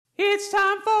It's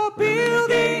time for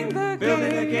building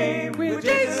the game with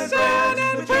Jason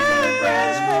and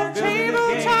friends from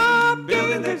tabletop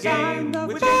game design.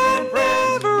 The fun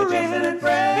never ends.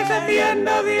 It's at the end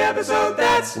of the episode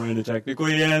that's when it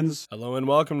technically ends. Hello and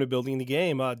welcome to Building the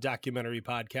Game, a documentary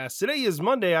podcast. Today is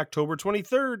Monday, October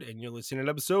 23rd, and you're listening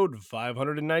to episode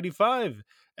 595.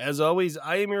 As always,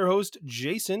 I am your host,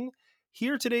 Jason,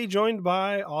 here today joined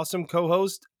by awesome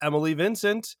co-host Emily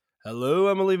Vincent. Hello,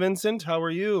 Emily Vincent. How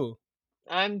are you?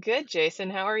 I'm good,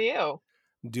 Jason. How are you?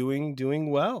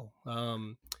 Doing well.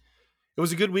 It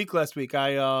was a good week last week.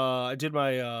 I did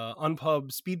my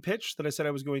Unpub speed pitch that I said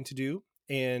I was going to do,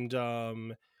 and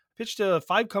pitched to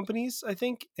 5 companies, I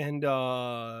think, and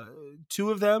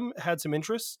 2 of them had some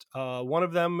interest. 2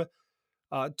 of them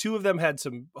had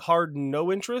some hard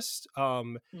no interest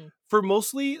for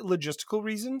mostly logistical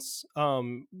reasons. It's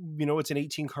an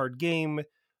 18-card game.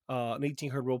 An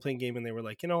 18-card role-playing game, and they were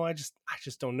like, I just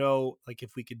don't know, like,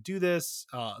 if we could do this.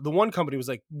 The one company was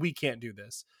like, we can't do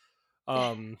this.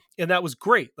 And that was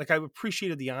great. Like, I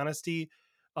appreciated the honesty.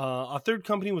 A third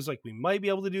company was like, we might be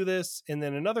able to do this. And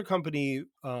then another company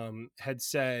had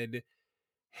said,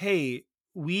 hey,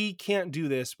 we can't do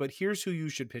this, but here's who you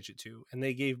should pitch it to. And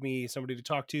they gave me somebody to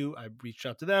talk to. I reached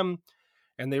out to them,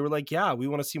 and they were like, yeah, we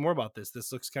want to see more about this.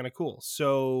 This looks kind of cool.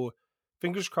 So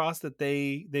fingers crossed that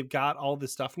they've got all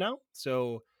this stuff now.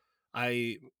 So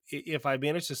if I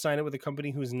manage to sign it with a company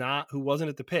who wasn't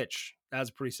at the pitch, that's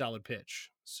a pretty solid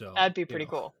pitch. So that'd be pretty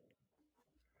cool.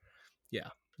 Yeah.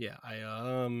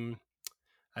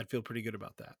 I'd feel pretty good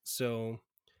about that. So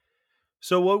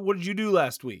what did you do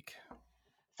last week?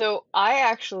 So I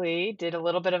actually did a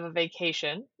little bit of a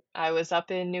vacation. I was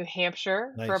up in New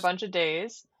Hampshire for a bunch of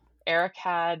days. Eric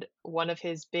had one of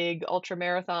his big ultra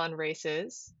marathon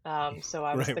races. So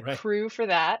I was the crew for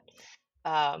that,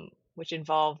 which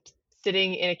involved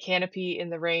sitting in a canopy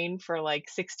in the rain for like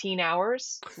 16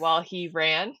 hours while he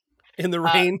ran. In the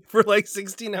rain for like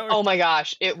 16 hours? Oh my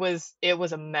gosh, it was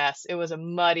a mess. It was a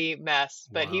muddy mess,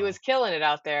 but He was killing it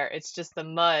out there. It's just the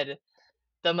mud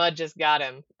just got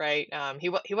him, right?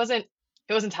 He wasn't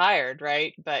tired,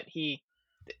 right? But the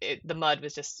mud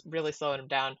was just really slowing him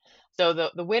down. So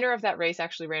the winner of that race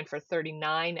actually ran for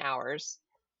 39 hours.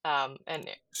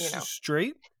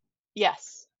 Straight?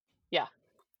 Yes. Yeah.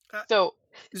 So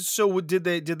did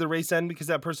the race end because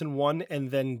that person won and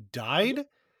then died?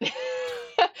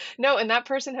 No, and that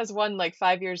person has won like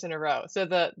 5 years in a row. So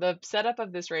the setup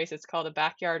of this race, it's called a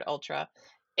backyard ultra,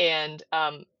 and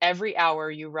every hour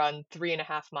you run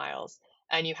 3.5 miles,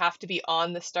 and you have to be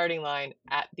on the starting line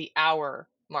at the hour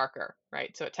marker,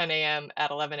 right? So at 10 a.m.,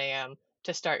 at 11 a.m.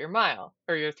 to start your mile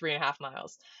or your 3.5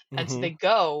 miles. And so they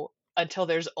go until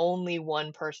there's only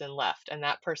one person left, and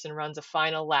that person runs a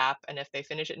final lap, and if they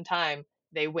finish it in time,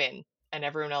 they win, and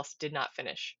everyone else did not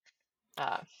finish.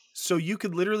 So you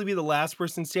could literally be the last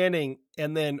person standing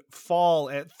and then fall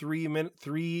at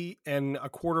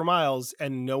 3.25 miles,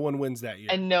 and no one wins that year.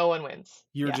 And no one wins.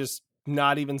 You're just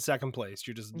not even second place.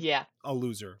 You're just a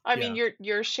loser. I mean,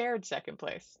 you're shared second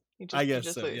place. I guess you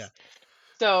just so, lose. Yeah.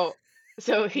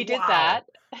 So he did that.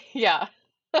 Yeah.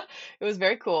 It was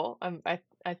very cool. I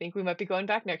think we might be going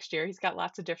back next year. He's got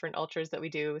lots of different ultras that we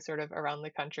do sort of around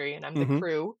the country, and I'm the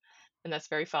crew, and that's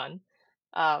very fun.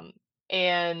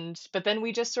 But then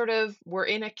we just sort of were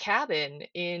in a cabin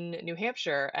in New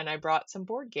Hampshire, and I brought some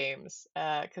board games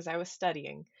because I was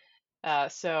studying.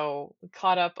 So we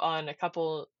caught up on a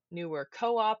couple newer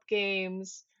co-op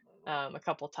games, a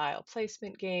couple tile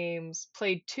placement games,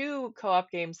 played 2 co-op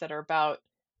games that are about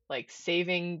like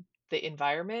saving the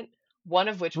environment, one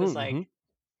of which was like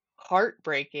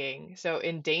heartbreaking. So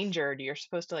Endangered, you're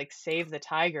supposed to like save the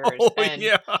tigers.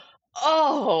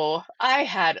 I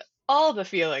had all the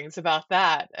feelings about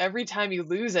that. Every time you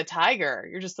lose a tiger,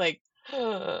 you're just like,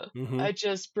 I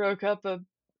just broke up a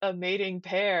mating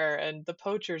pair and the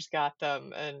poachers got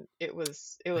them, and it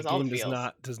was all the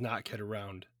feels. Does not get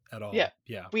around at all. Yeah.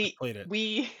 We played it.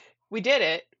 We did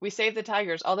it. We saved the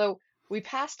tigers, although we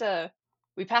passed a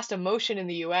motion in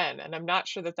the UN, and I'm not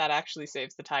sure that actually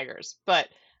saves the tigers, but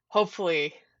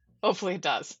hopefully it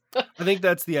does. I think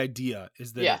that's the idea,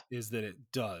 is that it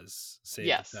does save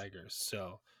the tigers.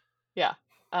 So yeah.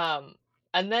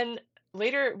 And then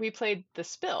later we played the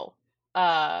Spill,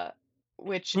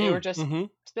 which they were just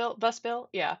spill,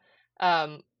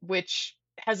 which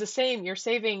has the same, you're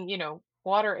saving,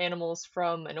 water animals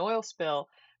from an oil spill,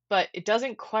 but it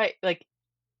doesn't quite, like,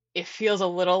 it feels a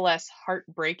little less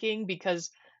heartbreaking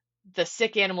because the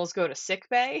sick animals go to sick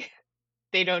bay.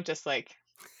 They don't just like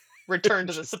return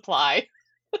to the supply.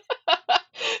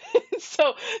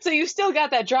 So you still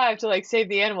got that drive to like save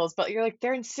the animals, but you're like,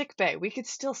 they're in sick bay. We could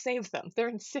still save them. They're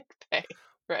in sick bay,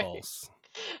 right? False.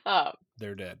 Um,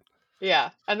 They're dead. yeah.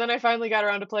 And then I finally got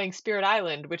around to playing Spirit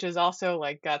Island, which is also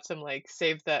like got some like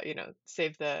save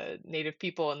the native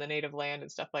people and the native land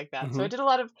and stuff like that. So Hmm. I did a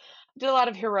lot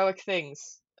of heroic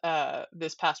things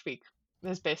this past week.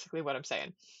 Is basically what I'm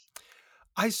saying.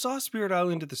 I saw Spirit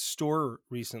Island at the store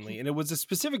recently, and it was a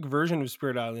specific version of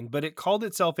Spirit Island, but it called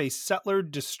itself a settler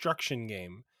destruction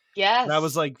game. And I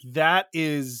was Yes. like, that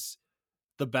is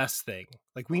the best thing.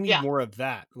 Like, we need Yeah. more of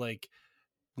that. Like,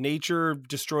 nature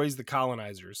destroys the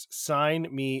colonizers. Sign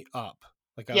me up.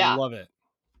 Like, I Yeah. love it.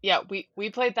 Yeah, we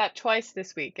played that twice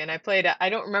this week, and I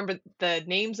don't remember the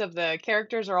names of the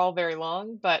characters are all very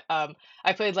long, but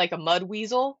I played like a mud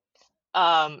weasel,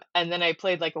 and then I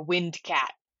played like a wind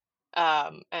cat,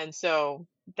 and so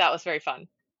that was very fun.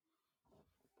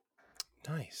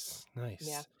 Nice, Yeah.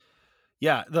 nice.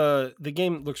 Yeah, the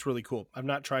game looks really cool. I've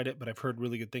not tried it, but I've heard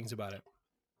really good things about it.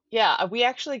 Yeah, we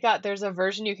actually there's a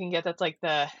version you can get that's like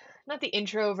not the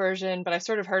intro version, but I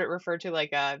sort of heard it referred to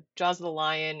like Jaws of the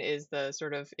Lion is the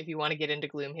sort of, if you want to get into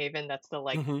Gloomhaven, that's the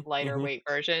like Hmm. lighter Hmm. weight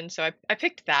version. So I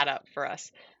picked that up for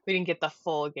us. We didn't get the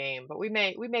full game, but we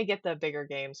may get the bigger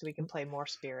game so we can play more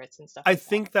spirits and stuff I like that.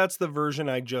 think that's the version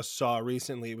I just saw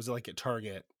recently. It was like at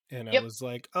Target, and I Yep. was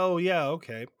like, oh yeah,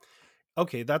 okay.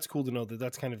 Okay, that's cool to know that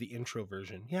that's kind of the intro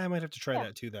version. Yeah, I might have to try Yeah.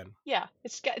 that too then. Yeah.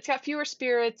 It's got fewer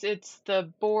spirits.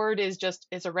 The board is just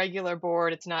it's a regular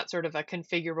board. It's not sort of a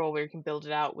configurable where you can build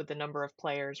it out with the number of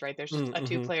players, right? There's just a Mm-hmm.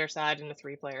 two-player side and a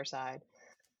three-player side.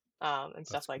 And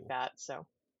stuff That's like cool. that. So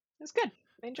it was good.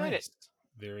 I enjoyed it. Nice.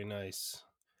 Very nice.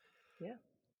 Yeah.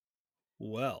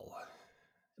 Well,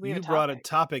 We have a you brought a topic.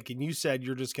 topic and you said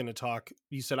you're just going to talk.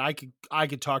 You said I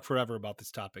could talk forever about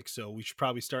this topic, so we should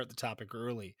probably start the topic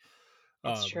early.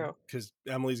 It's true. Because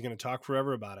Emily's going to talk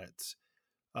forever about it.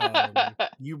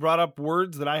 You brought up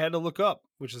words that I had to look up,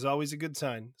 which is always a good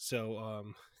sign. So I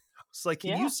was like,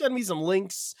 can you Yeah. send me some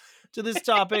links to this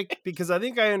topic? Because I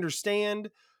think I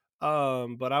understand,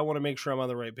 but I want to make sure I'm on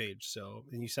the right page. So,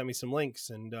 and you sent me some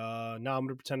links, and now I'm going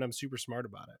to pretend I'm super smart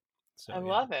about it. I So, yeah.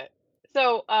 love it.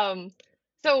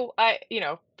 So I,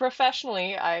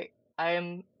 professionally, I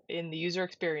am in the user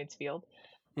experience field.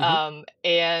 Hmm.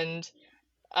 And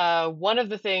one of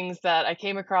the things that I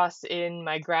came across in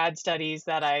my grad studies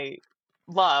that I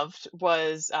loved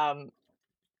was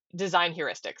design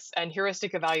heuristics and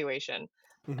heuristic evaluation.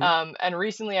 Hmm. And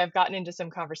recently I've gotten into some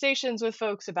conversations with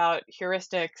folks about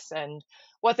heuristics and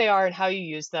what they are and how you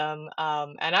use them.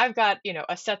 And I've got,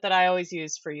 a set that I always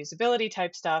use for usability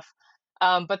type stuff.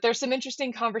 But there's some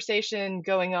interesting conversation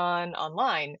going on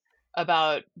online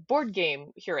about board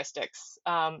game heuristics.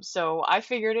 So I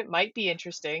figured it might be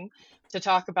interesting to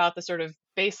talk about the sort of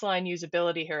baseline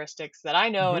usability heuristics that I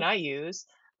know Hmm. and I use,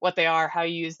 what they are, how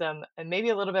you use them, and maybe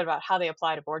a little bit about how they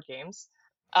apply to board games,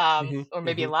 Hmm. or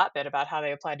maybe Hmm. a lot bit about how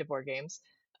they apply to board games.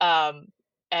 Um,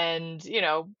 and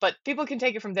but people can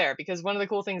take it from there because one of the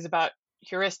cool things about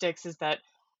heuristics is that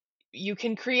you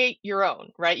can create your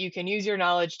own, right? You can use your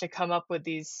knowledge to come up with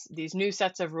these new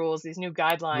sets of rules, these new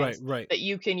Right, guidelines right, that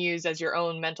you can use as your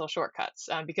own mental shortcuts,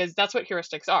 because that's what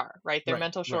heuristics are, right? They're right,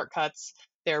 mental right. shortcuts,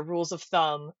 they're rules of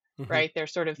thumb, Hmm. right? They're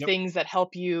sort of Yep. things that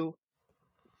help you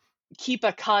keep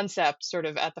a concept sort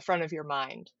of at the front of your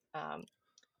mind.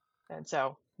 And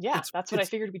so, yeah, It's that's what I it's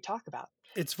figured we'd talk about.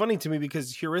 it's funny to me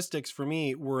because heuristics for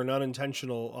me were an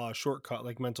unintentional shortcut,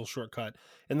 like mental shortcut,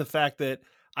 and the fact that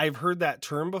I've heard that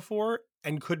term before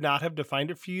and could not have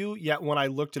defined it for you. Yet when I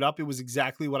looked it up, it was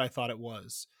exactly what I thought it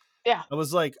was. Yeah, I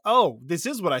was like, "Oh, this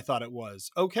is what I thought it was."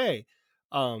 Okay.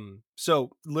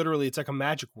 So literally, it's like a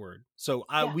magic word. So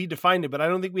yeah, we defined it, but I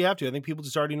don't think we have to. I think people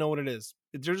just already know what it is.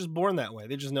 They're just born that way.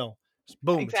 They just know. Just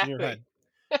boom, it's in your exactly.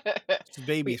 head. It's the We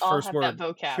baby's all first have that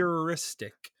word. vocab.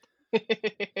 Heuristic.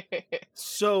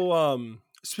 So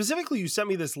specifically you sent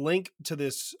me this link to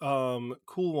this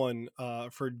cool one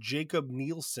for Jacob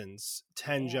Nielsen's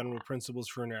 10 Yeah, general principles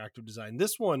for interactive design.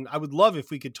 This one I would love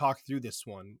if we could talk through this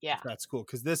one, if yeah, that's cool,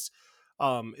 cuz this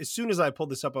as soon as I pulled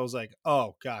this up I was like,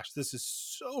 "Oh gosh, this is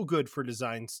so good for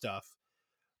design stuff."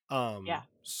 yeah.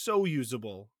 So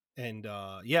usable. And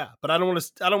yeah, but I don't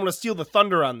want to steal the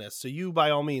thunder on this. So you by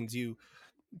all means you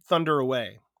thunder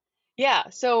away. Yeah,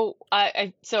 so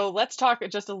so let's talk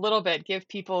just a little bit, give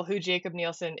people who Jacob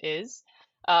Nielsen is.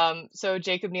 So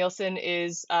Jacob Nielsen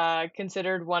is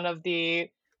considered one of the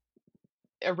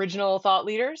original thought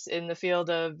leaders in the field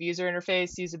of user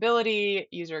interface, usability,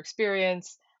 user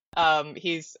experience.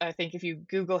 I think if you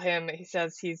Google him, he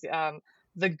says he's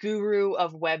the guru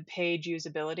of web page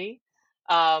usability.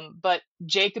 But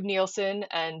Jacob Nielsen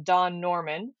and Don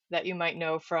Norman, that you might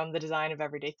know from The Design of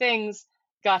Everyday Things,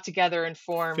 got together and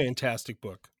formed, Fantastic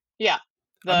book. yeah,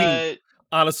 I mean, the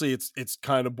honestly, it's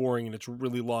kind of boring and it's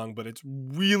really long, but it's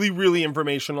really, really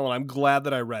informational, and I'm glad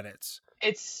that I read it.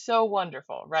 it's so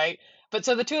wonderful, right? But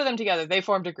so the two of them together, they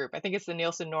formed a group. I think it's the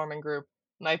Nielsen Norman group,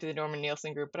 might be the Norman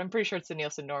Nielsen group, but I'm pretty sure it's the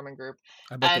Nielsen Norman group.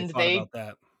 I bet they And thought they about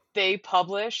that. they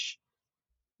publish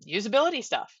usability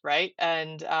stuff, right?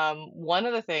 And one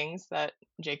of the things that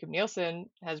Jacob Nielsen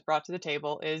has brought to the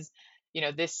table is,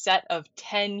 this set of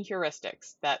 10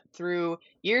 heuristics that through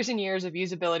years and years of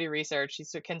usability research, he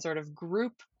can sort of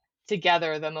group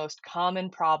together the most common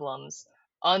problems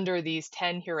under these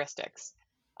 10 heuristics.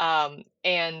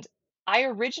 And I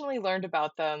originally learned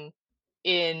about them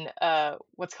in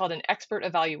what's called an expert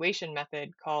evaluation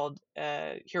method called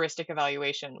heuristic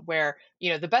evaluation, where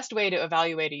the best way to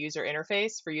evaluate a user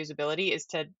interface for usability is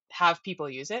to have people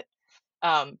use it,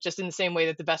 just in the same way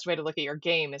that the best way to look at your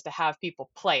game is to have people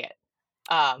play it.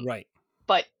 Right.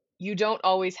 But you don't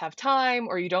always have time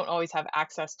or you don't always have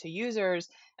access to users.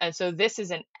 And so this is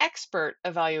an expert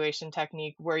evaluation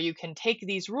technique where you can take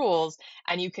these rules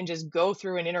and you can just go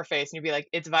through an interface and you'll be like,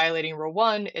 it's violating rule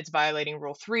 1, it's violating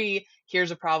rule 3,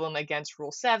 here's a problem against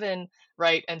rule 7,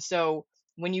 right? And so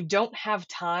when you don't have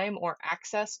time or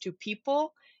access to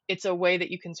people, it's a way that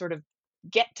you can sort of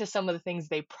get to some of the things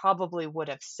they probably would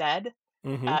have said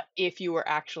Mm-hmm. if you were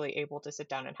actually able to sit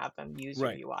down and have them use your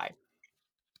Right. UI.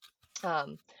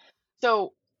 Um,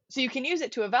 so you can use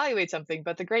it to evaluate something,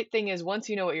 but the great thing is once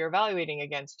you know what you're evaluating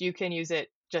against, you can use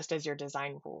it just as your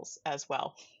design rules as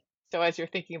well. So as you're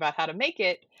thinking about how to make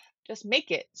it, just make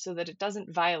it so that it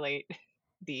doesn't violate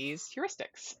these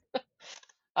heuristics.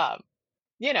 Um,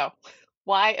 you know,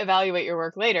 why evaluate your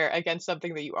work later against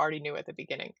something that you already knew at the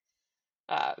beginning?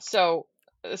 So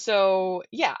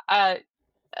yeah,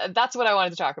 that's what I wanted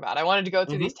to talk about. I wanted to go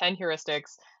through Mm-hmm. these 10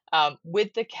 heuristics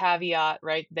with the caveat,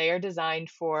 right? They are designed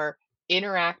for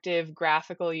interactive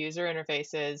graphical user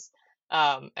interfaces.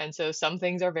 And so some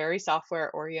things are very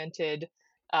software oriented.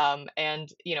 And,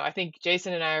 I think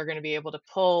Jason and I are going to be able to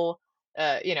pull,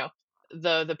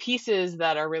 the pieces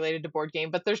that are related to board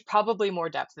game, but there's probably more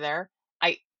depth there.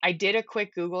 I did a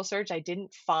quick Google search. I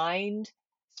didn't find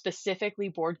specifically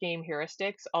board game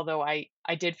heuristics, although I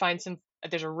did find some.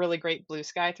 There's a really great Blue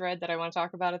Sky thread that I want to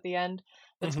talk about at the end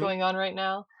that's Mm-hmm. going on right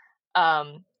now.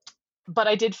 Um, but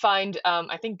I did find,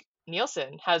 I think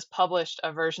Nielsen has published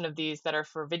a version of these that are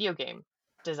for video game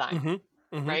design,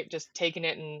 Mm-hmm. Mm-hmm. right? Just taking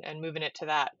it and moving it to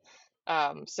that.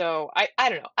 So I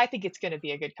don't know. I think it's going to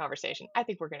be a good conversation. I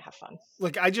think we're going to have fun.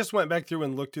 Look, I just went back through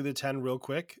and looked through the 10 real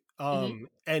quick. Hmm.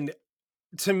 And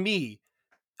to me,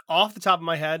 off the top of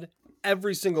my head,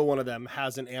 every single one of them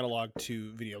has an analog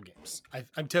to video games. I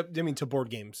mean to board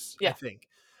games, I Yeah. think.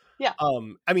 Yeah.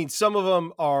 I mean, some of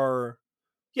them are,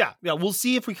 yeah. We'll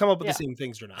see if we come up with Yeah. the same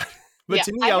things or not. But Yeah.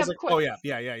 to me, I was like, oh yeah.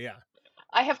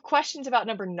 I have questions about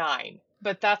number 9,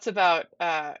 but that's about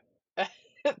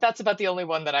that's about the only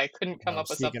one that I couldn't come No, up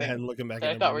with sneaking ahead something and looking back that at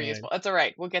I number thought were 9. useful. That's all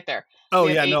right. We'll get there. Oh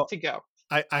We have yeah, 8 no, to go.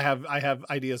 I have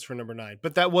ideas for number 9,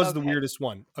 but that was the Okay. weirdest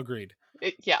one. Agreed.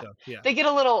 Yeah. So, yeah. They get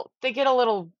a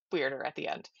little weirder at the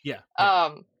end. Yeah.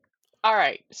 All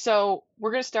right. So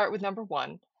we're going to start with number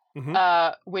 1,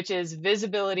 Mm-hmm. which is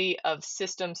visibility of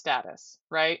system status,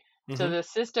 right? So Mm-hmm. the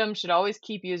system should always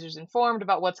keep users informed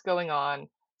about what's going on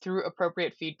through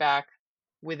appropriate feedback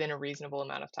within a reasonable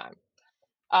amount of time.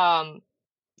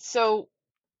 So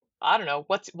I don't know.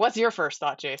 What's your first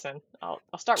thought, Jason? I'll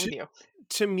start with you.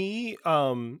 To me,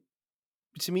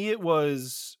 it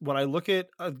was when I look at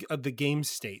the game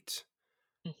state.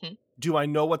 Hmm. Do I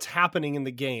know what's happening in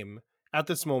the game at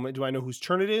this moment? Do I know whose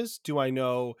turn it is? Do I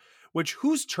know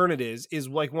whose turn it is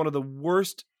like one of the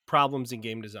worst problems in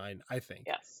game design, I think.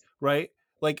 Yes. Right?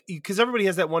 Like, because everybody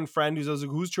has that one friend who's like,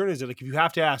 whose turn is it? Like, if you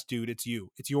have to ask, dude, it's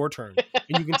you. It's your turn.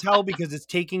 And you can tell because it's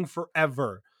taking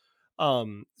forever.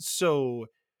 So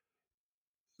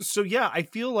yeah, I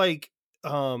feel like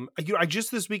I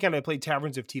just this weekend I played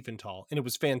Taverns of Tiefenthal and it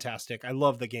was fantastic. I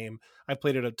love the game. I've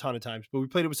played it a ton of times, but we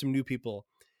played it with some new people.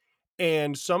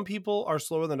 And some people are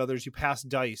slower than others. You pass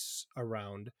dice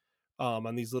around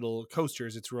on these little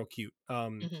coasters. It's real cute.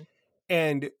 Hmm.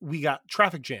 And we got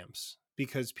traffic jams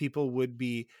because people would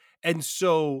be, and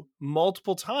so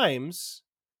multiple times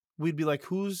we'd be like,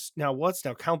 what's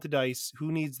now, count the dice,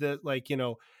 who needs the, like, and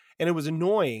it was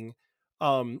annoying.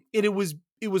 And it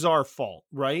was our fault,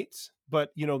 right?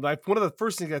 But like, one of the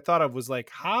first things I thought of was like,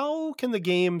 how can the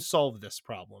game solve this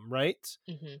problem, right?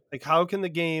 Hmm. Like, how can the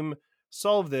game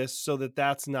solve this so that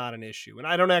that's not an issue? And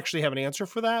I don't actually have an answer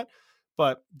for that,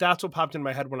 but that's what popped in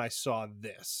my head when I saw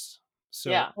this.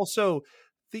 So Yeah. also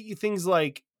things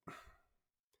like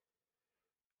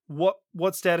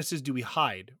what statuses do we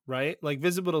hide, right? Like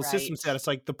visible to system Right. status,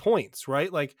 like the points,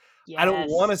 right? Like I don't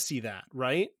want to Yes. see that,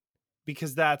 right?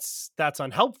 Because that's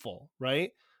unhelpful,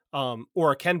 right?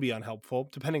 Or it can be unhelpful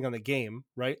depending on the game,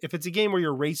 right? If it's a game where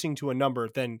you're racing to a number,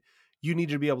 then you need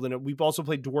to be able to know. We've also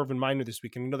played Dwarven Miner this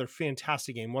week, and another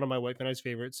fantastic game, one of my wife and I's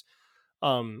favorites.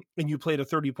 And you played a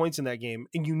 30 points in that game,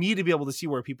 and you need to be able to see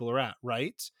where people are at,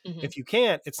 right? Hmm. If you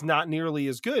can't, it's not nearly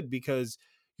as good because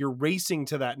you're racing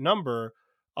to that number.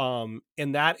 And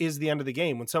that is the end of the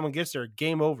game. When someone gets there,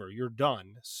 game over, you're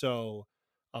done. So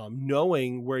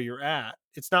knowing where you're at,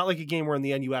 it's not like a game where in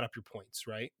the end you add up your points,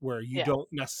 right? Where you Yeah. don't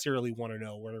necessarily want to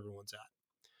know where everyone's at.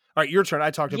 All right, your turn.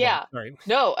 I talked a bunch. Yeah. Sorry.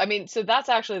 No, I mean, so that's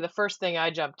actually the first thing I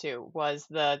jumped to was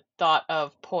the thought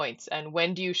of points and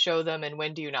when do you show them and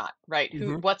when do you not, right?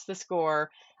 Mm-hmm. What's the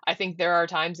score? I think there are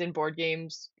times in board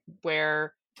games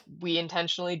where we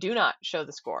intentionally do not show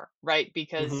the score, right? Mm-hmm.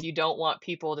 Because you don't want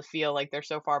people to feel like they're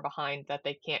so far behind that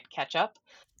they can't catch up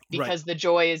Right. because the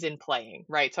joy is in playing,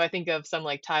 right? So I think of some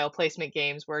like tile placement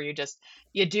games where you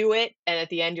do it and at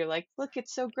the end you're like, look,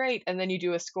 it's so great. And then you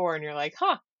do a score and you're like,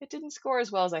 huh, it didn't score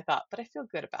as well as I thought, but I feel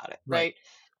good about it, Right.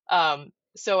 right?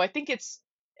 So I think it's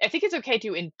okay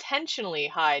to intentionally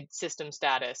hide system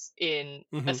status in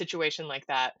a Mm-hmm. situation like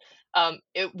that.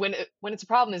 When it's a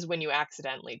problem is when you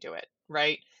accidentally do it,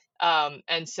 right?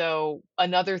 And so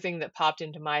another thing that popped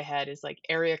into my head is like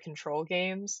area control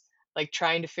games, like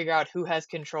trying to figure out who has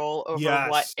control over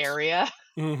what Yes. area.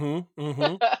 Mm-hmm.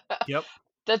 Mm-hmm. Yep.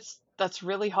 That's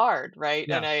really hard, right?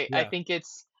 And Yeah. I Yeah. think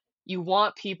it's you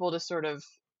want people to sort of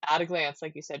at a glance,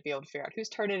 like you said, be able to figure out whose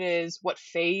turn it is, what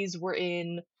phase we're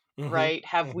in, Mm-hmm. right?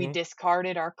 Have we Mm-hmm.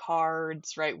 discarded our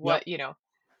cards, right? Yep.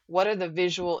 What are the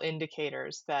visual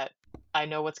indicators that I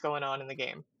know what's going on in the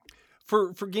game?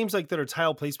 For games like that are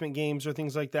tile placement games or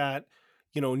things like that,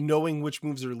 knowing which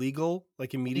moves are legal like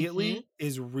Mhm. immediately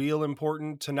is real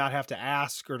important to not have to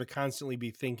ask or to constantly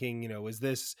be thinking, is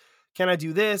this, can I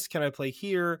do this? Can I play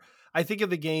here? I think of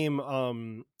the game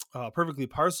Perfectly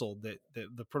Parceled, that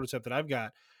the prototype that I've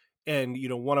got. And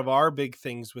one of our big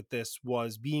things with this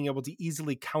was being able to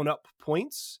easily count up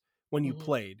points when you Mhm.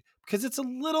 played, because it's a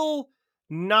little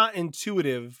not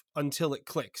intuitive until it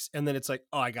clicks, and then it's like,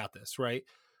 oh, I got this, right?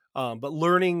 But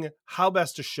learning how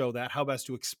best to show that, how best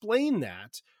to explain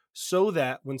that, so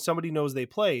that when somebody knows they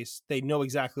place, they know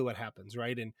exactly what happens,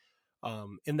 right? And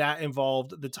that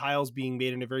involved the tiles being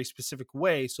made in a very specific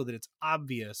way so that it's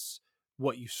obvious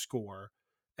what you score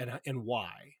and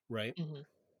why, right? Mhm.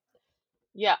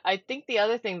 Yeah, I think the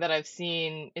other thing that I've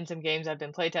seen in some games I've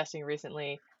been playtesting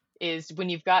recently is when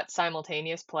you've got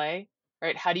simultaneous play,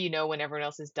 right? How do you know when everyone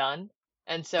else is done?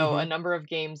 And so a Mm-hmm. number of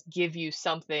games give you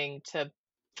something to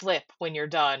flip when you're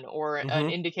done or an Mm-hmm.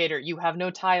 indicator you have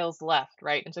no tiles left,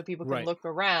 right? And so people can Right. look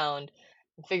around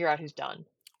and figure out who's done,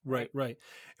 Right, right?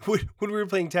 right. When we were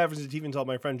playing Taverns at Tiefenthal,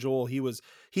 my friend Joel,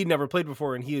 he'd never played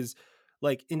before, and he is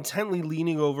like intently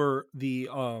leaning over the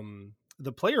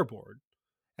player board,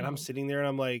 and I'm Hmm. sitting there and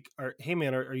I'm like, "Hey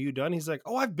man, are you done?" He's like,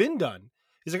 "Oh, I've been done."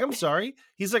 He's like, "I'm sorry."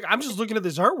 He's like, "I'm just looking at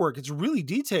this artwork. It's really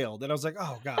detailed." And I was like,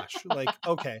 "Oh gosh, like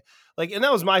okay, like," and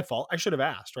that was my fault. I should have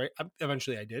asked, right?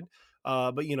 Eventually, I did.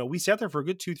 But we sat there for a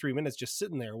good 2-3 minutes just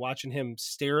sitting there watching him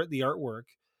stare at the artwork,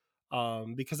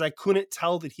 because I couldn't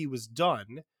tell that he was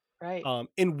done. Right.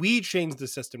 And we changed the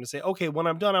system to say, okay, when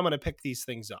I'm done, I'm going to pick these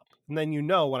things up. And then,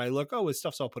 when I look, oh, his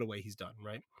stuff's all put away. He's done.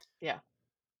 Right. Yeah.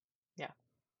 Yeah.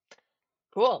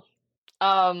 Cool.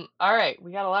 All right,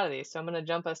 we got a lot of these, so I'm gonna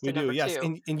jump us We to do. number Yes.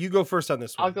 two. And you go first on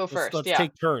this I'll one. go Let's, first. let's Yeah.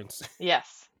 take turns.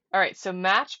 Yes. All right. So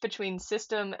match between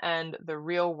system and the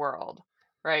real world.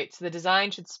 Right. So the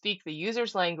design should speak the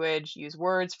user's language, use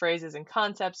words, phrases, and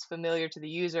concepts familiar to the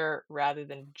user rather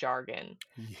than jargon.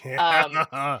 Um,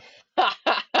 Yeah.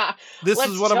 This is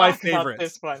let's one of my talk about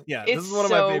this favorites. one. Yeah. This It's is one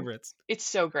of my so favorites. it's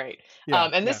so great. Yeah.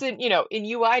 And Yeah. this is, in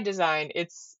UI design,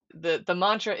 it's the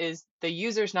mantra is the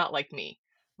user's not like me,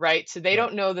 right? So they Right.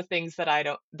 don't know the things that I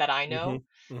Mm-hmm. know.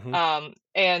 Mm-hmm.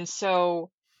 And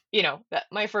so, that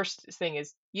my first thing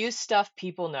is use stuff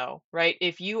people know, right?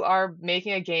 If you are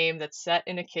making a game that's set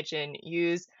in a kitchen,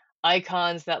 use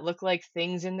icons that look like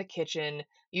things in the kitchen,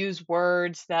 use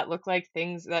words that look like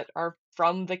things that are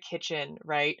from the kitchen,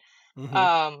 right? Mm-hmm.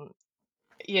 Um,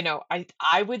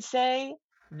 I would say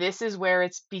this is where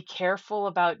it's be careful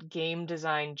about game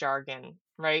design jargon,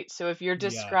 right? So if you're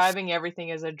Yes. describing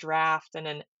everything as a draft and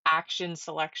an action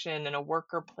selection and a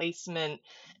worker placement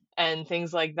and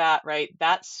things like that, right?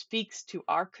 That speaks to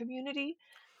our community,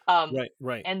 um, Right.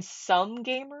 Right. and some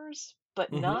gamers,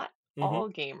 but Mm-hmm. not Mm-hmm. all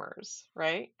gamers,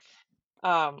 right?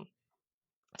 Um,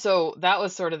 So that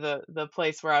was sort of the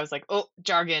place where I was like, oh,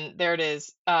 jargon, there it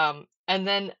is. And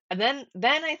then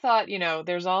I thought,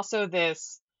 there's also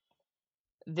this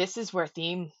is where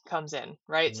theme comes in,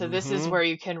 right? So this is Mm-hmm. where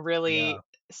you can Yeah. really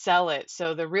sell it.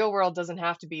 So the real world doesn't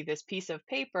have to be this piece of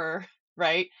paper,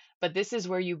 right? But this is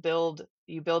where you build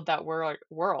that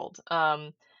world.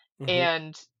 Mm-hmm.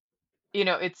 And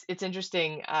it's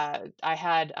interesting. I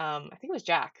had I think it was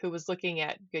Jack who was looking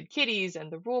at Good Kitties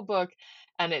and the rule book,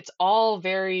 and it's all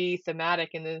very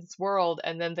thematic in this world.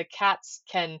 And then the cats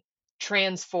can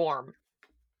transform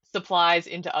supplies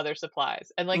into other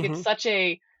supplies, and like it's Mm-hmm. such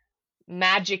a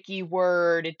magic-y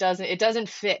word. It doesn't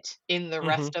fit in the Mm-hmm.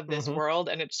 rest of this Mm-hmm. world,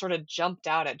 and it sort of jumped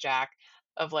out at Jack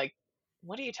of like,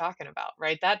 what are you talking about?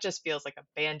 Right? That just feels like a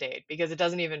band-aid because it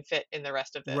doesn't even fit in the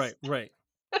rest of Right. this. Right.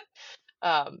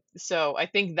 So I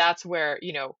think that's where,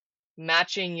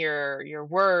 matching your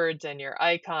words and your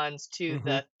icons to Mm-hmm.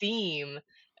 the theme,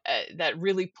 that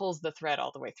really pulls the thread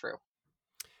all the way through.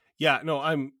 Yeah. No,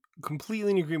 I'm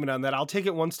completely in agreement on that. I'll take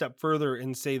it one step further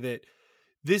and say that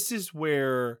this is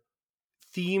where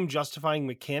theme justifying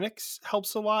mechanics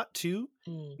helps a lot too.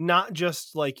 Mm, Not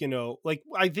just like, like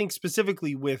I think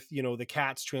specifically with, the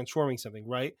cats transforming something,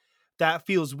 right? That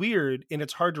feels weird and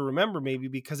it's hard to remember maybe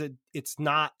because it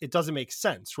doesn't make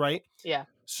sense, right? yeah.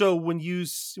 So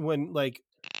when like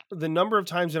the number of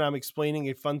times that I'm explaining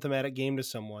a fun thematic game to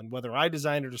someone, whether I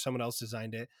designed it or someone else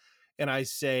designed it, and I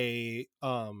say,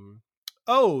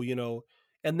 oh,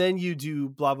 and then you do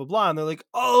blah blah blah, and they're like,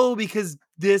 oh, because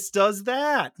this does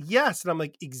that, yes, and I'm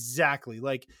like, exactly,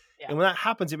 like, Yeah. and when that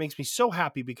happens, it makes me so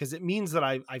happy because it means that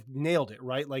I've nailed it,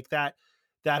 right? Like that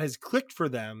has clicked for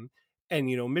them, and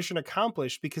mission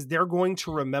accomplished because they're going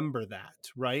to remember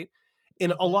that, right?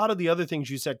 And a Hmm. lot of the other things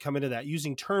you said come into that,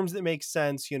 using terms that make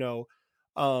sense,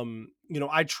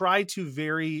 I try to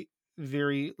very,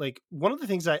 very, like, one of the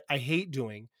things I hate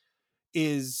doing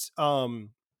is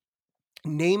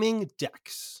naming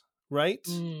decks, right?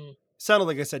 Mm. Sounded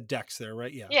like I said decks there,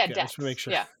 right? Yeah. Yeah, Okay. I just want to make Dex.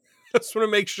 sure. Yeah. I just want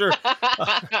to make sure. Uh,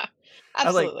 I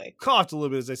like Absolutely. coughed a little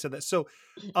bit as I said that. So,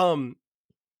 um,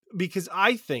 because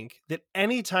I think that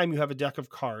anytime you have a deck of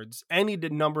cards, any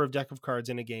number of deck of cards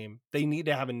in a game, they need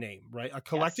to have a name, right? A Yes.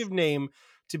 collective name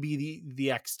to be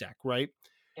the X deck, right?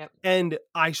 Yep. And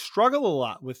I struggle a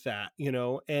lot with that,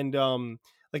 and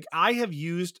like I have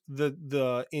used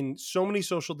the in so many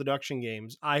social deduction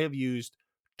games, I have used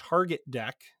target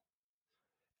deck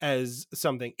as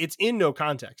something. It's in no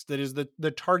context. That is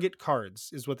the target cards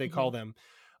is what they Hmm. call them.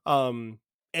 Um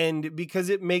and because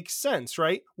it makes sense,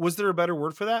 right? Was there a better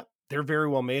word for that? There very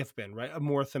well may have been, right? A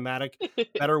more thematic,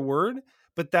 better word.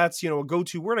 But that's, a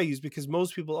go-to word I use because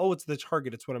most people, oh, it's the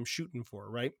target, it's what I'm shooting for,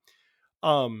 right?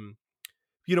 Um,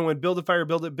 when Build a Fire,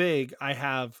 Build It Big, I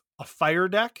have a fire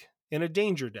deck and a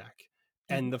danger deck.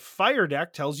 Hmm. And the fire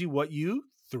deck tells you what you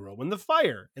throw in the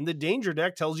fire. And the danger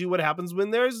deck tells you what happens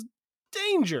when there's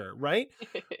danger, right?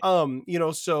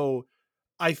 So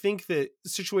I think that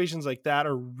situations like that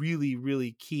are really,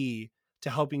 really key to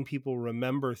helping people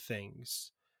remember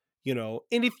things.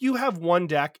 And if you have one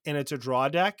deck and it's a draw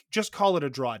deck, just call it a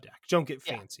draw deck. Don't get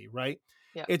Yeah. fancy, right?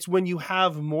 Yeah. It's when you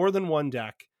have more than one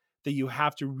deck that you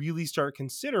have to really start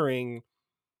considering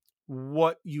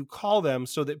what you call them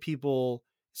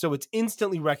so it's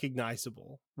instantly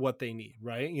recognizable what they need,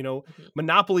 right? Hmm.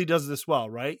 Monopoly does this well,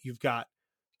 right? You've got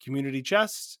community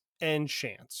chest and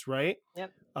chance, right?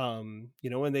 Yep. And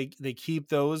they keep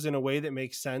those in a way that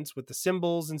makes sense with the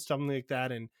symbols and stuff like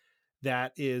that, and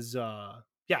that is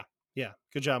yeah, yeah,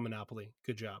 good job, Monopoly,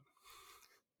 good job.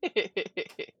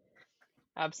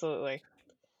 Absolutely.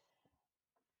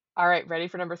 All right, ready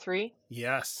for number 3?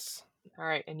 Yes. All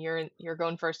right, and you're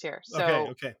going first here. Okay, So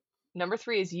okay. number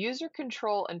 3 is user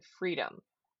control and freedom.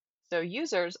 So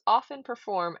users often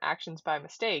perform actions by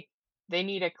mistake. They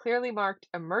need a clearly marked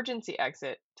emergency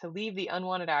exit to leave the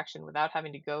unwanted action without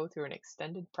having to go through an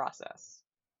extended process.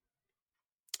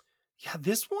 Yeah,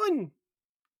 this one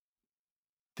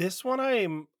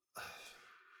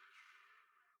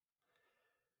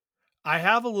I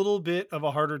have a little bit of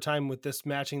a harder time with this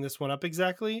matching this one up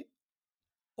exactly,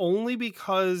 only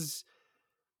because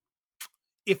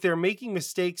if they're making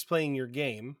mistakes playing your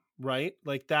game, right?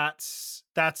 Like that's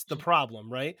the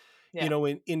problem, right? Yeah.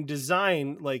 In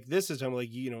design, like this is like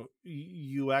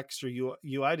UX or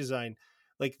UI design,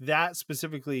 like that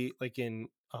specifically, like in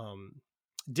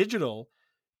digital,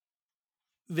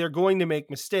 they're going to make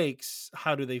mistakes.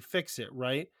 How do they fix it,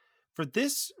 right?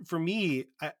 For me,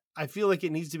 I feel like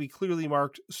it needs to be clearly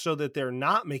marked so that they're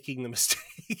not making the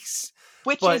mistakes.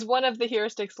 Which But is one of the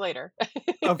heuristics later.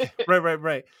 okay,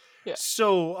 right. Yeah.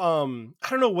 So I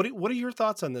don't know, what are your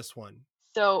thoughts on this one?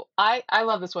 So I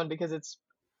love this one because it's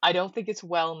I don't think it's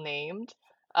well named.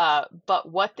 But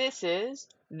what this is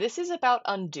about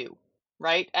undo,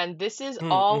 right? And this is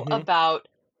all Mm-hmm. about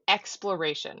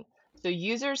exploration. So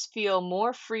users feel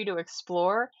more free to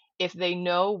explore if they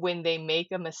know when they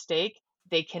make a mistake,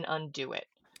 they can undo it,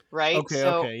 right? Okay.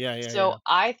 Okay. Yeah. Yeah. So Yeah.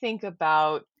 I think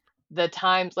about the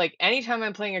times, like anytime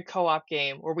I'm playing a co-op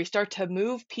game where we start to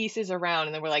move pieces around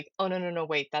and then we're like, oh no, no, no,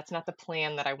 wait, that's not the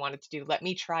plan that I wanted to do. Let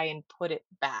me try and put it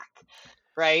back,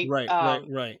 right? Right. Right.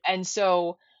 Right. And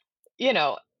so, you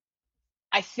know,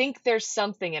 I think there's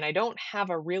something, and I don't have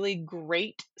a really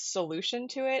great solution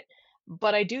to it,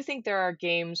 but I do think there are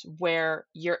games where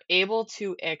you're able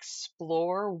to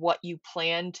explore what you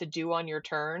plan to do on your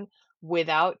turn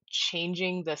without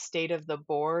changing the state of the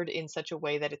board in such a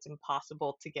way that it's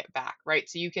impossible to get back, right?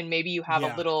 So you can maybe you have a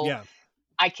Yeah. little, Yeah.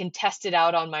 I can test it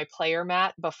out on my player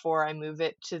mat before I move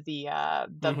it to the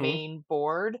Mm-hmm. main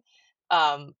board.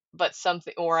 But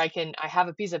something, or I have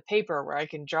a piece of paper where I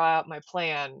can draw out my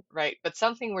plan, right? But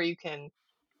something where you can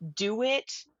do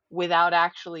it without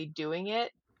actually doing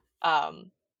it.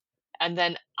 Um, and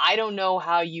then I don't know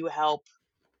how you help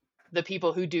the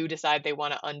people who do decide they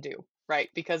want to undo, right?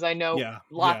 Because I know Yeah.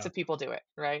 lots Yeah. of people do it,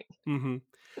 right? Mm-hmm.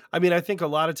 I mean, I think a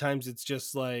lot of times it's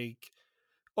just like,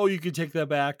 oh, you could take that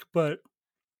back, but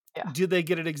Yeah. did they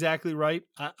get it exactly right?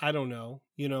 I don't know.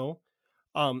 You know,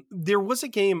 there was a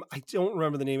game. I don't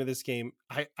remember the name of this game.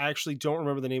 I actually don't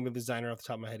remember the name of the designer off the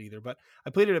top of my head either. But I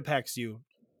played it at PAX U.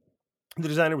 The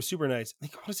designer was super nice. I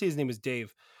think I want to say his name is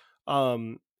Dave.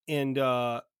 Um, and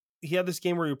he had this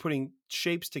game where you're putting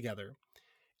shapes together,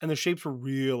 and the shapes were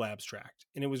real abstract,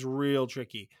 and it was real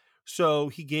tricky. So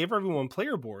he gave everyone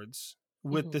player boards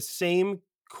with Hmm. the same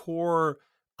core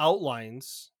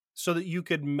outlines, so that you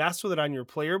could mess with it on your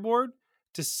player board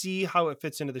to see how it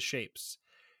fits into the shapes.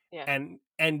 Yeah.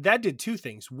 And that did two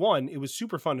things. One, it was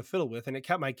super fun to fiddle with, and it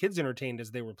kept my kids entertained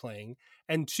as they were playing.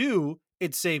 And two,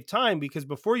 it saved time, because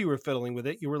before you were fiddling with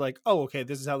it, you were like, oh, okay,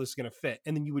 this is how this is going to fit,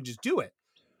 and then you would just do it.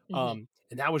 Hmm.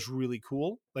 And that was really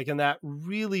cool. Like, and that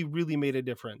really, really made a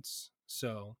difference.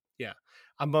 So yeah,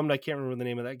 I'm bummed I can't remember the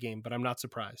name of that game, but I'm not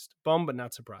surprised. Bummed, but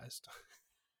not surprised.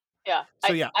 Yeah.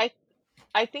 So yeah.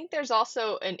 I think there's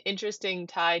also an interesting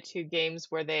tie to games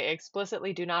where they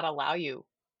explicitly do not allow you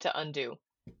to undo,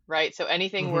 right? So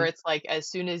anything where Hmm. it's like as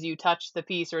soon as you touch the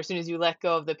piece or as soon as you let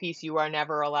go of the piece, you are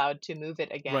never allowed to move it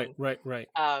Right, again. right, right.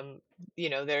 Um,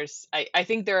 I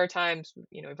think there are times,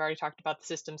 we've already talked about the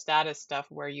system status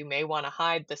stuff where you may want to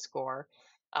hide the score.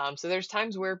 So there's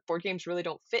times where board games really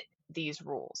don't fit these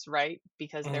rules, right?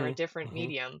 Because they're a Hmm. different Hmm.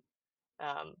 medium.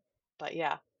 But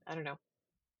yeah, I don't know.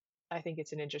 I think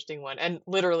it's an interesting one. And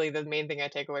literally the main thing I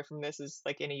take away from this is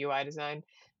like in a UI design,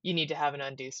 you need to have an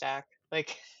undo stack.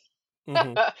 Like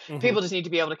Hmm. Hmm. people just need to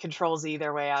be able to control Z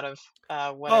their way out of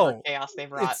whatever Oh, chaos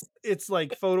they've wrought. it's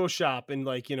like Photoshop, and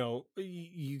like,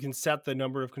 you can set the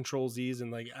number of control Z's,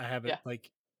 and like I have it Yeah,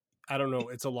 like, I don't know,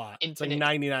 it's a lot. It's like infinite.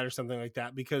 99 or something like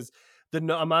that, because the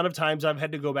amount of times I've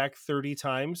had to go back 30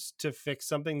 times to fix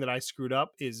something that I screwed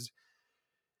up is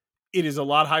a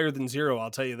lot higher than zero,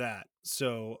 I'll tell you that.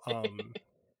 So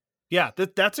yeah,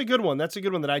 that's a good one. That's a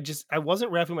good one that I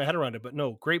wasn't wrapping my head around it, but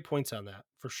no, great points on that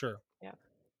for sure. Yeah.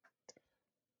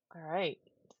 All right.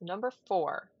 Number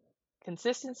 4,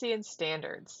 consistency and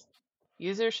standards.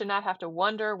 Users should not have to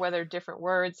wonder whether different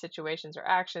words, situations, or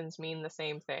actions mean the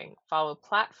same thing. Follow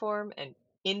platform and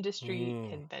industry Mm,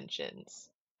 conventions.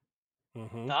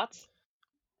 mm-hmm. Thoughts?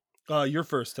 You're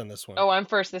first on this one. Oh, I'm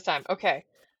first this time. Okay.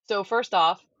 So first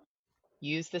off,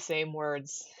 use the same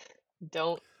words.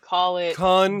 Don't call it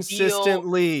deal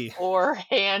Consistently. or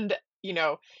hand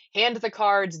the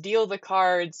cards, deal the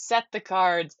cards, set the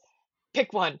cards.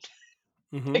 Pick one.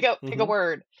 Mm-hmm. Pick a Mm-hmm.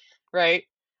 word, right?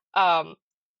 Um,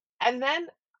 and then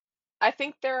I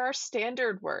think there are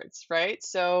standard words, right?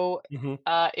 So Mm-hmm.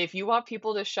 if you want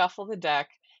people to shuffle the deck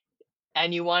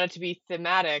and you want it to be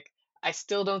thematic, I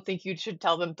still don't think you should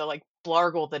tell them to like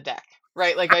blargle the deck,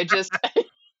 right? Like I just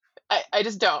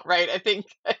don't, right? I think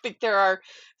there are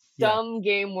Yeah. some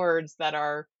game words that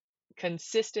are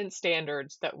consistent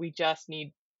standards that we just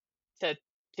need to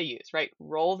to use, right?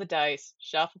 Roll the dice,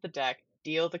 shuffle the deck,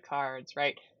 deal the cards,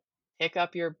 right? Pick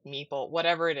up your meeple,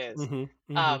 whatever it is.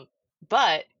 Mm-hmm. Mm-hmm. Um,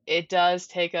 but it does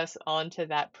take us onto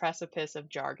that precipice of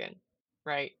jargon,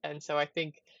 right? And so I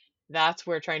think that's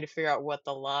where trying to figure out what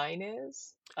the line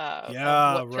is of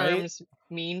Yeah, what right. terms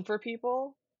mean for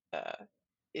people uh,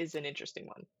 is an interesting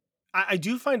one. I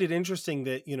do find it interesting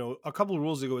that, a couple of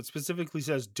rules ago, it specifically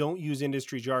says don't use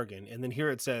industry jargon. And then here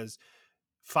it says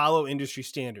follow industry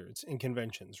standards and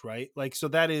conventions, right? Like, so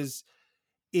I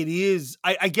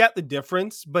get the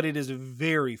difference, but it is a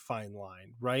very fine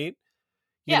line, right?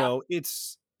 Yeah,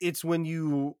 It's it's when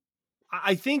you,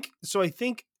 I think so. I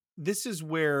think this is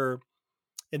where,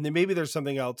 and then maybe there's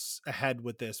something else ahead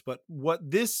with this, but what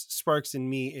this sparks in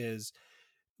me is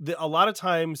that a lot of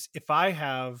times if I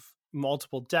have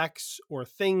multiple decks or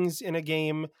things in a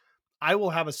game, I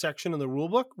will have a section in the rule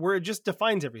book where it just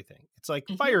defines everything. It's like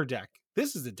Mhm. fire deck.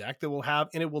 This is a deck that will have,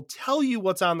 and it will tell you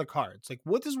what's on the cards. Like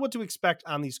what is what to expect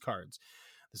on these cards.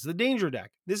 This is the danger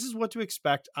deck. This is what to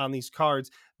expect on these cards.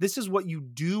 This is what you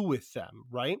do with them,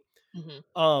 right?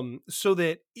 Mhm. So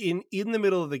that in the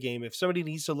middle of the game, if somebody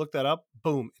needs to look that up,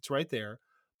 boom, it's right there.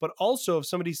 But also if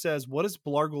somebody says, what does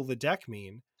Blargle the deck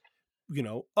mean? You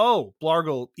know, oh,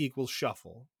 Blargle equals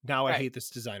shuffle. Now I Right. hate this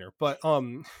designer. But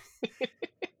and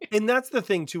that's the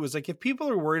thing too, is like if people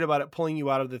are worried about it pulling you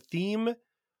out of the theme,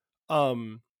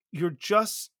 you're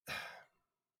just,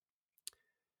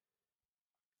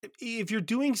 if you're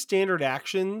doing standard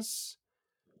actions,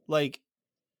 like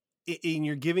and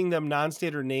you're giving them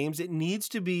non-standard names, it needs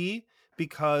to be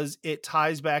because it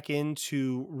ties back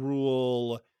into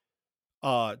rule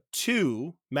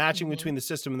 2, matching Mhm. between the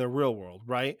system and the real world,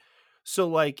 right? So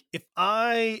like if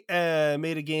I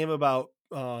made a game about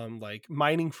like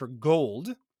mining for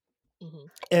gold, Mhm.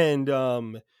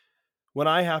 and when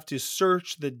I have to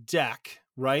search the deck,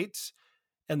 right?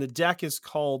 And the deck is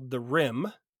called the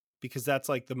rim because that's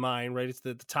like the mine, right? It's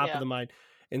the top of Yeah. the mine.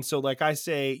 And so like I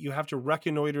say, you have to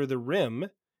reconnoiter the rim.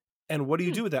 And what do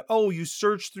you Hmm. do with that? Oh, you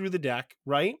search through the deck,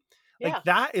 right? Yeah. Like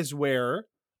that is where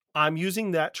I'm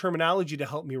using that terminology to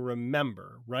help me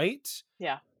remember, right?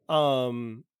 Yeah.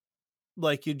 Um,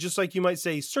 like you, just like you might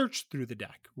say search through the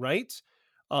deck, right?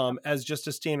 Yep. As just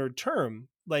a standard term.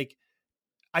 Like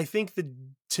I think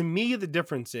to me the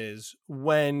difference is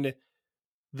when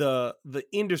the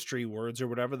industry words or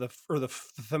whatever, the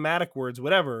thematic words,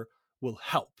 whatever, will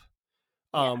help.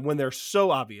 Yeah. When they're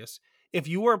so obvious. If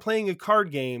you are playing a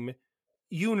card game,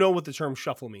 you know what the term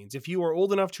shuffle means. If you are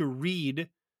old enough to read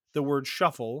the word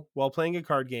shuffle while playing a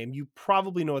card game, you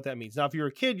probably know what that means. Now, if you're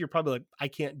a kid, you're probably like, I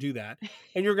can't do that.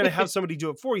 And you're going to have somebody do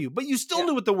it for you, but you still Yeah.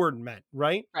 knew what the word meant,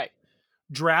 right? Right.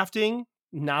 Drafting,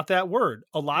 not that word.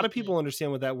 A lot of Mm-mm. people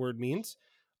understand what that word means.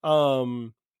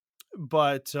 Um,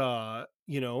 but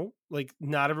you know, like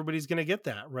not everybody's going to get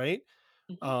that, right?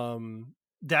 Mhm. Um,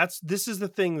 this is the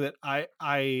thing that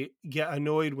I get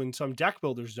annoyed when some deck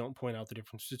builders don't point out the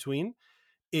difference between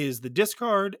is the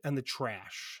discard and the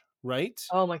trash, right?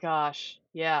 Oh my gosh.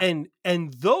 Yeah.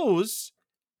 And those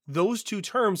two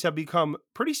terms have become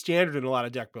pretty standard in a lot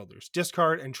of deck builders,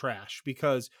 discard and trash,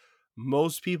 because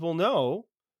most people know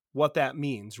what that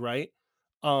means, right?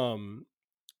 Um,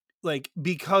 like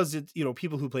because it's, you know,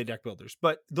 people who play deck builders,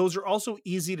 but those are also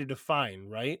easy to define,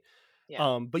 right?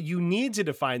 Yeah. But you need to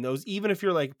define those, even if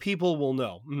you're like, people will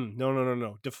know. No, no, no,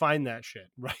 no. Define that shit,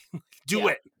 right? Do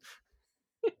Yeah.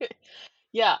 it.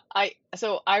 Yeah.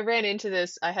 I ran into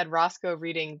this. I had Roscoe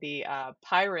reading the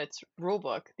Pirates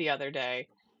rulebook the other day.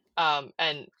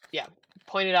 And yeah,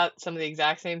 pointed out some of the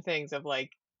exact same things of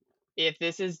like, if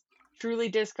this is truly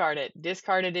discard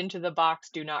it into the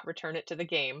box, do not return it to the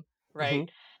game, Hmm. right?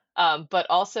 But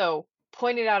also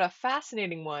pointed out a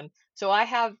fascinating one. So I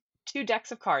have two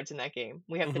decks of cards in that game.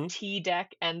 We have the Hmm. tea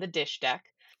deck and the dish deck.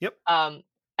 Yep. Um,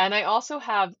 and I also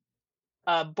have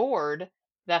a board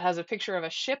that has a picture of a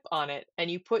ship on it, and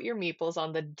you put your meeples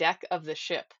on the deck of the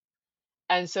ship.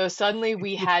 And so suddenly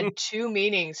we had two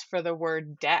meanings for the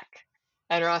word deck.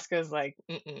 And Roscoe's like,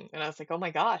 mm-mm. And I was like, oh my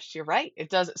gosh, you're right. It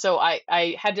does. So I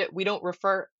had to, I don't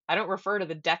refer to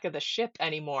the deck of the ship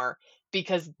anymore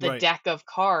because the Right. deck of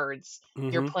cards,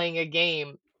 you're Hmm. playing a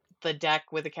game, the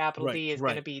deck with a capital Right. D is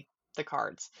going to Right. be the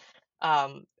cards.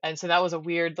 And so that was a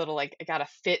weird little, like, I got to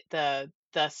fit the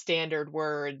standard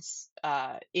words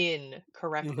in Hmm.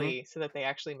 correctly so that they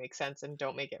actually make sense and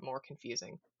don't make it more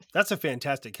confusing. That's a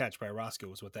fantastic catch by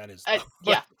Roscoe, is what that is, though. Yeah,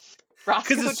 Like, because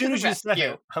Roscoe as to soon the as you said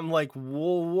rescue. it, I'm like,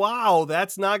 whoa, wow,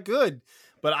 that's not good.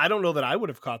 But I don't know that I would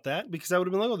have caught that because I would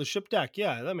have been like, oh, the ship deck.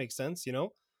 Yeah, that makes sense, you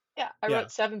know? Yeah, I Yeah.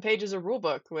 wrote 7 pages of rule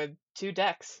book with 2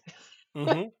 decks.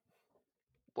 Hmm.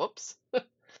 Whoops.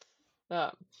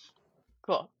 Um,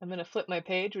 cool. I'm gonna flip my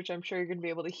page, which I'm sure you're gonna be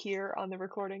able to hear on the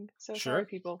recording. So sorry, Sure.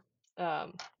 people.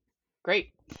 Um,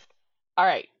 great. All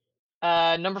right.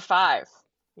 Number 5.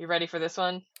 You ready for this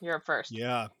one? You're up first.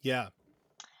 Yeah. Yeah.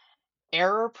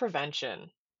 Error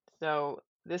prevention. So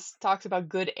this talks about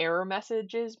good error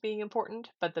messages being important,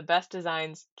 but the best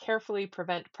designs carefully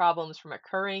prevent problems from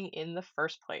occurring in the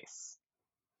first place.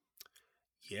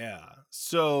 Yeah.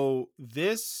 So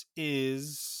this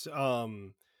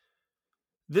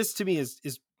to me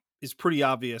is pretty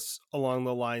obvious along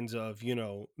the lines of, you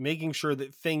know, making sure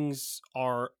that things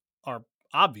are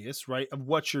obvious, right, of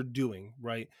what you're doing,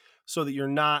 right, so that you're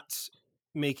not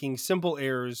making simple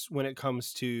errors when it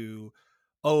comes to,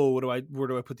 oh, where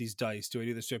do I put these dice? Do I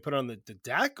do this? Do I put it on the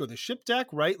deck or the ship deck?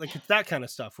 Right, like it's that kind of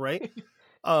stuff, right?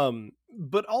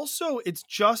 But also it's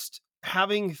just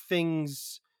having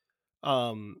things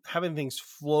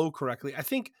flow correctly. I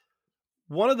think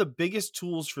one of the biggest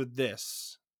tools for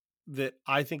this that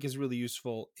I think is really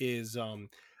useful is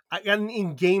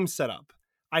in game setup.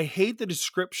 I hate the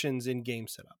descriptions in game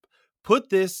setup. Put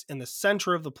this in the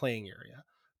center of the playing area.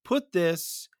 Put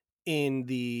this in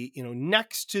the,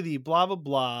 next to the blah blah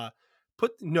blah.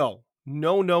 No.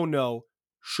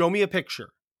 Show me a picture,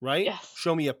 right? Yes.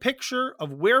 Show me a picture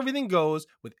of where everything goes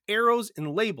with arrows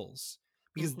and labels,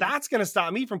 because Hmm. that's going to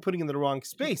stop me from putting in the wrong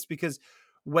space. Because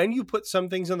when you put some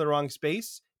things in the wrong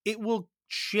space, it will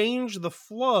change the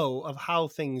flow of how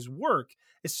things work,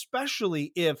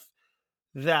 especially if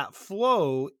that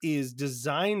flow is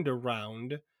designed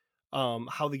around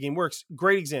how the game works.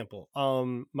 Great example.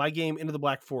 My game Into the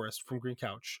Black Forest from Green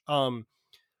Couch.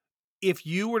 If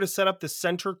you were to set up the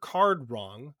center card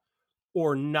wrong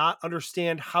or not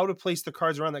understand how to place the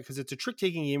cards around that, because it's a trick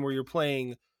taking game where you're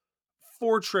playing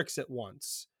 4 tricks at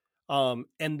once.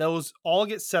 And those all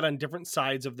get set on different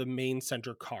sides of the main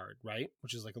center card, right?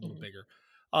 Which is like a little Hmm. bigger.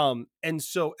 And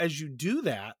so as you do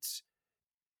that,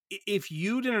 if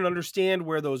you didn't understand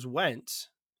where those went,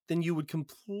 then you would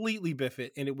completely biff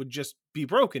it and it would just be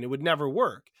broken. It would never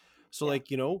work. So, Yeah. like,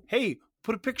 hey,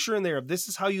 put a picture in there of this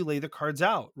is how you lay the cards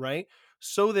out, right?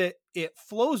 So that it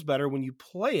flows better when you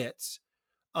play it.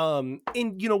 And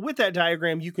with that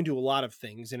diagram you can do a lot of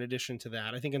things in addition to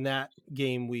that. I think in that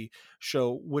game we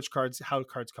show how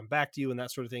cards come back to you and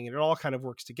that sort of thing, and it all kind of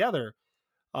works together.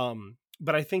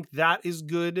 But I think that is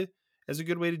good as a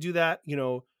good way to do that.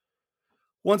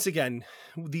 Once again,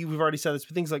 we've already said this,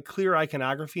 but things like clear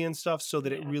iconography and stuff, so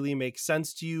that it Yeah. really makes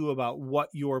sense to you about what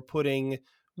you're putting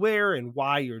where and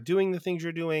why you're doing the things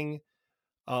you're doing.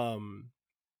 um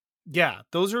yeah,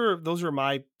 those are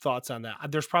my thoughts on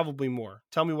that. There's probably more.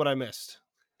 Tell me what I missed.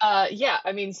 Yeah,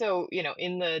 I mean, so,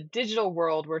 in the digital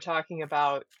world, we're talking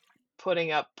about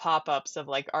putting up pop-ups of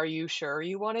like, are you sure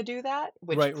you want to do that?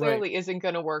 Which Right. clearly isn't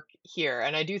going to work here.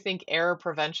 And I do think error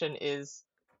prevention is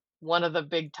one of the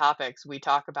big topics we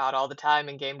talk about all the time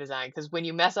in game design, because when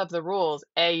you mess up the rules,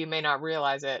 A, you may not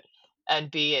realize it,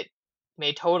 and B, it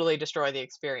may totally destroy the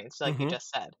experience, like you Mm-hmm. just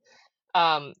said.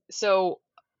 So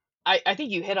I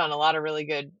think you hit on a lot of really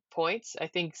good points. I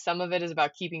think some of it is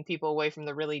about keeping people away from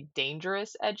the really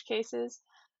dangerous edge cases.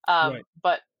 Right.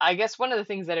 But I guess one of the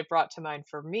things that it brought to mind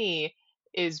for me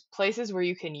is places where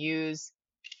you can use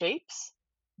shapes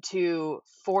to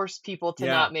force people to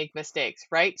Yeah, not make mistakes,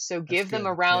 right? So that's give them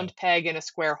a good. Yeah. round peg in a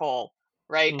square hole,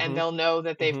 right? And Mm-hmm. they'll know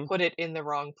that they've Mm-hmm. put it in the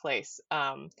wrong place.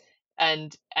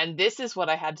 And this is what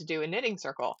I had to do in Knitting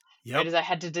Circle, right? Yep. Is I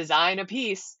had to design a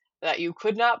piece that you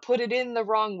could not put it in the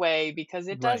wrong way because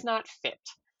it does Right. not fit.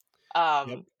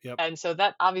 Yep. Yep. And so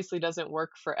that obviously doesn't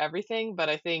work for everything, but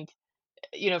I think,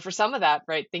 for some of that,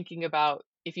 right, thinking about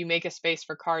if you make a space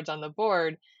for cards on the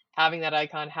board, having that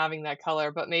icon, having that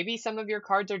color, but maybe some of your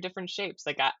cards are different shapes.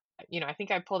 Like I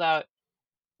think I pulled out,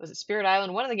 was it Spirit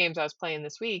Island, one of the games I was playing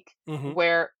this week, Mm-hmm.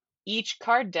 where each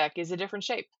card deck is a different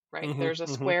shape, right? Mm-hmm. There's a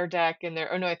Mm-hmm. square deck and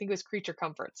there, oh no, I think it was Creature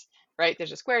Comforts, right?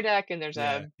 There's a square deck and there's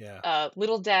Yeah. Yeah. a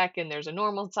little deck and there's a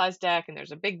normal size deck and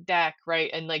there's a big deck, right?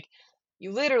 And like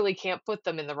you literally can't put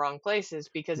them in the wrong places,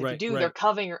 because if you Right. do, they're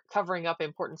Right. covering up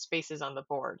important spaces on the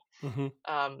board.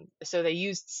 Mm-hmm. So they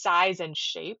used size and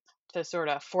shape to sort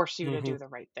of force you to Mm-hmm. do the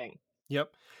right thing.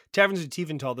 Yep. Taverns of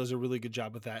Tiefenthal does a really good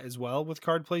job with that as well, with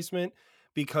card placement,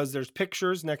 because there's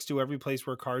pictures next to every place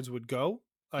where cards would go.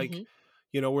 Like, Hmm.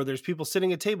 where there's people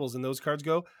sitting at tables and those cards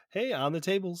go, hey, on the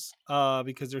tables,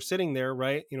 because they're sitting there,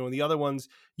 right? And the other ones,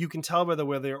 you can tell by the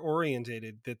way they're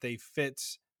orientated that they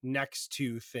fit next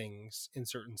to things in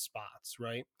certain spots,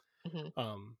 right?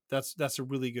 Hmm. That's a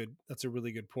really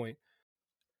good point.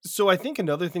 So I think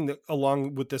another thing that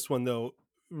along with this one though,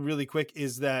 really quick,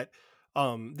 is that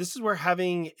this is where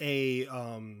having a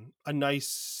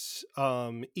nice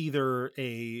either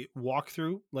a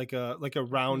walkthrough, like a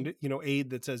Hmm. round, aid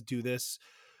that says do this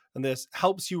and this,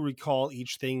 helps you recall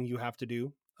each thing you have to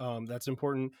do. That's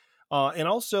important. And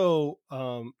also,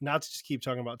 not to just keep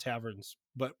talking about taverns,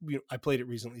 but I played it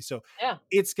recently, so Yeah.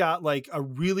 it's got like a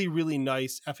really really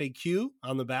nice FAQ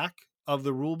on the back of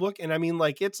the rule book. And I mean,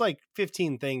 like, it's like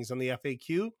 15 things on the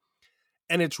FAQ,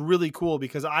 and it's really cool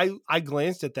because I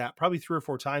glanced at that probably 3 or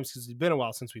 4 times because it's been a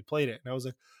while since we played it, and I was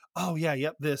like, oh yeah,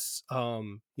 yep, this,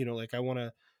 like I want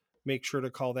to make sure to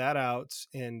call that out.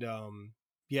 And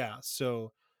yeah,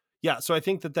 so Yeah, so I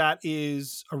think that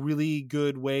is a really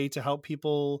good way to help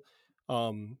people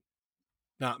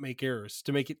not make errors,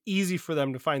 to make it easy for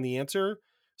them to find the answer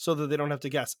so that they don't have to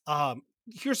guess.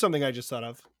 Here's something I just thought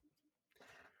of.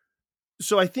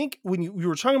 So I think when you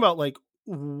were talking about like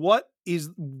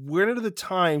when are the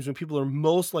times when people are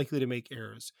most likely to make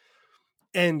errors?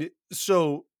 And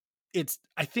so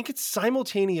I think it's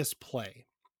simultaneous play.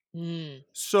 Mm,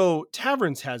 So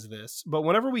Taverns has this, but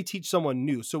whenever we teach someone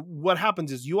new, so what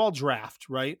happens is you all draft,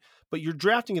 right? But you're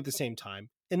drafting at the same time.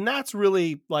 And that's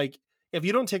really like, if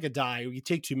you don't take a die or you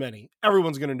take too many,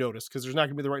 everyone's going to notice because there's not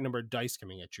going to be the right number of dice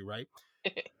coming at you, right?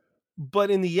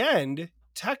 But in the end,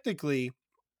 technically,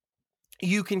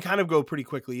 you can kind of go pretty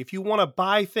quickly. If you want to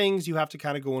buy things, you have to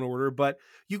kind of go in order, but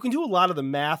you can do a lot of the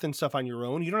math and stuff on your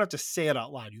own. You don't have to say it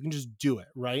out loud. You can just do it,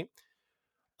 right?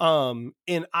 And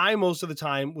I most of the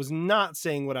time was not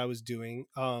saying what I was doing.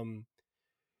 Because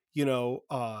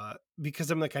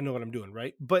I'm like, I know what I'm doing,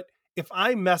 right? But if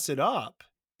I mess it up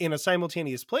in a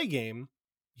simultaneous play game,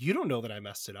 you don't know that I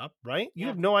messed it up, right? You yeah,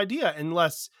 have no idea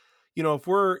unless, if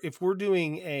we're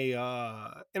doing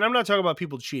and I'm not talking about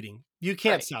people cheating. You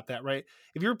can't right. stop that, right?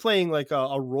 If you're playing like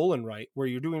a roll and write where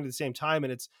you're doing it at the same time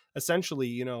and it's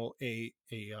essentially, a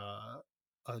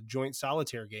joint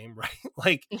solitaire game, right?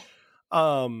 Like,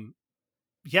 um,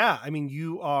 yeah, I mean,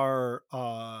 you are,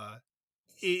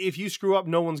 if you screw up,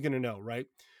 no one's going to know, right?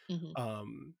 Hmm.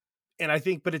 um and I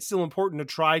think, but it's still important to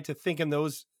try to think in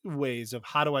those ways of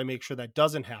how do I make sure that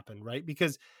doesn't happen, right?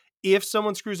 Because if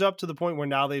someone screws up to the point where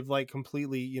now they've like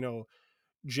completely,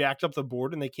 jacked up the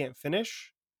board and they can't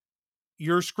finish,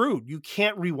 you're screwed. You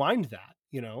can't rewind that.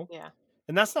 Yeah.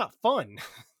 And that's not fun.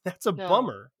 That's a No.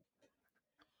 bummer.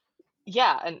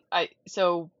 Yeah, and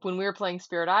so when we were playing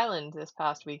Spirit Island this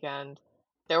past weekend,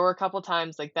 there were a couple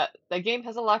times like that game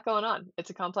has a lot going on. It's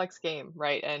a complex game,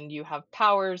 right? And you have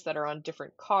powers that are on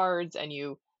different cards and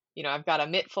I've got a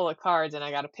mitt full of cards and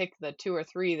I got to pick the two or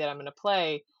three that I'm going to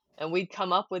play, and we'd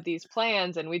come up with these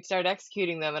plans and we'd start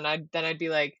executing them, and I'd be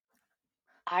like,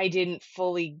 I didn't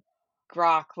fully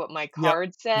grok what my Yep. card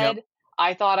Yep. said.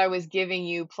 I thought I was giving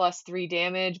you +3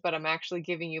 damage, but I'm actually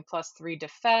giving you +3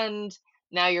 defend.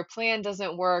 Now your plan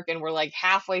doesn't work, and we're like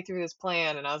halfway through this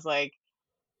plan, and I was like,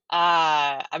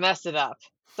 I messed it up.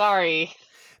 Sorry.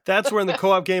 That's where in the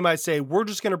co-op game I say we're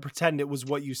just going to pretend it was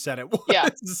what you said it Yeah,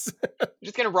 was. I'm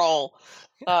just gonna roll.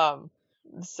 Um,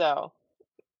 so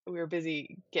we were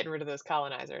busy getting rid of those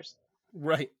colonizers.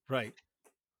 Right. Right.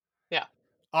 Yeah.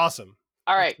 Awesome.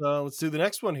 All let's right. uh, let's do the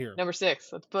next one here. Number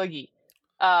 6, let's boogie.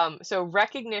 So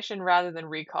recognition rather than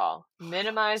recall.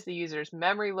 Minimize the user's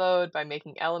memory load by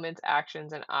making elements,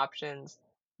 actions, and options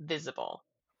visible.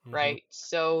 Mm-hmm. Right?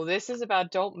 So this is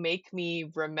about don't make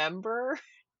me remember.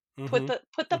 Put Mm-hmm. the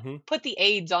put the Mm-hmm. put the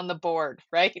aids on the board,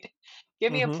 right?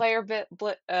 Give me a Mm-hmm.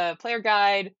 player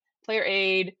guide, player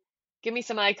aid, give me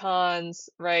some icons,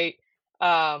 right?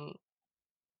 Um,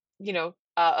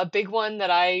 a big one that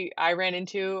I ran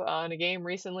into in a game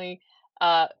recently.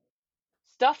 Uh,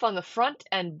 Stuff on the front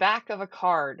and back of a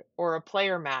card or a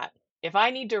player mat. If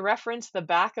I need to reference the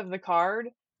back of the card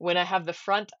when I have the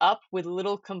front up with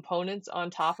little components on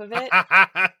top of it,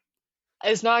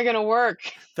 it's not gonna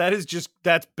work.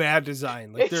 That's bad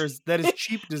design. Like It's that is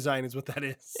cheap design is what that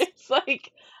is. it's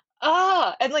like,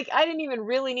 and like I didn't even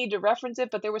really need to reference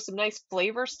it, but there was some nice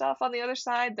flavor stuff on the other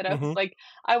side that I was Mm-hmm. like,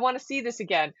 I want to see this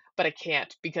again, but I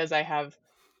can't because I have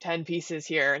 10 pieces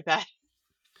here that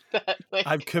that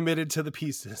I've like committed to the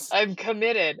pieces. I'm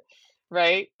committed,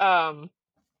 right?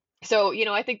 So,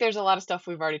 I think there's a lot of stuff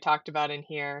we've already talked about in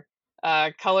here.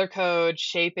 Color code,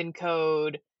 shape and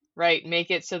code, right?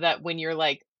 Make it so that when you're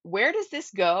like, where does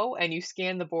this go? And you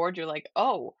scan the board, you're like,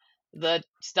 oh, the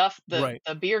stuff, the Right.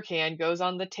 the beer can goes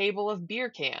on the table of beer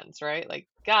cans, right? Like,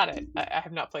 got it. I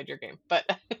have not played your game, but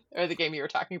or the game you were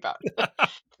talking about.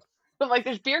 But like,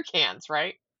 there's beer cans,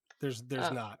 right? There's Uh,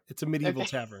 not. It's a medieval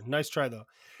okay. tavern. Nice try though.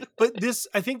 But this,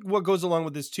 I think what goes along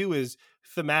with this too is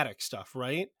thematic stuff,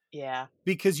 right? Yeah.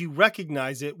 Because you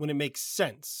recognize it when it makes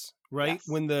sense, right? Yes.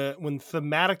 When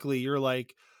thematically you're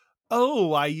like,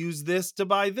 "Oh, I use this to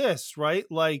buy this," right?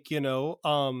 Like,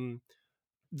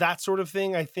 that sort of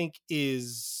thing I think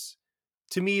is,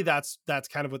 to me, that's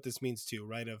kind of what this means too,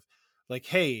 right? Of like,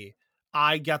 hey,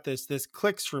 I got this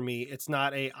clicks for me. It's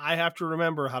not I have to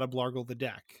remember how to blargle the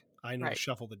deck. I know to Right.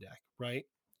 shuffle the deck, right?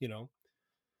 you know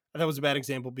that was a bad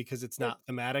example because it's It, not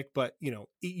thematic, but you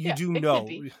yeah, do it could know.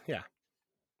 be. Yeah.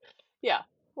 Yeah.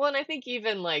 Well, and I think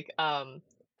even like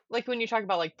when you talk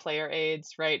about like player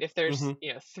aids, right? If there's, Hmm.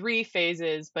 3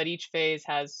 phases, but each phase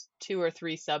has 2 or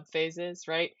 3 sub phases,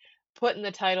 right? Put in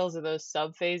the titles of those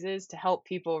sub phases to help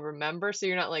people remember so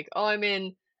you're not like, "Oh, I'm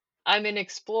in I'm in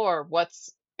Explore.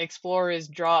 What's Explore is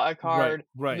draw a Right, card,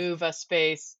 right. move a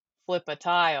space, flip a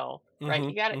tile, right? Mm-hmm,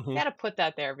 You mm-hmm. gotta put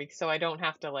that there because so I don't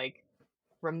have to like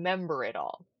remember it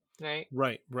all, right?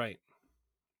 Right, right,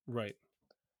 right.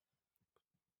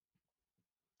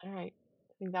 All right.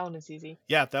 I think that one is easy.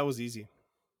 Yeah, that was easy.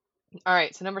 All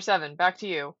right, so number 7, back to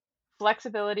you.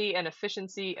 Flexibility and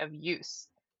efficiency of use.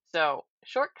 So,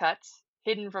 shortcuts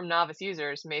hidden from novice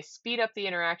users may speed up the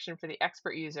interaction for the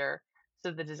expert user,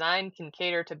 so the design can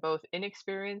cater to both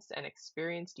inexperienced and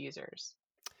experienced users.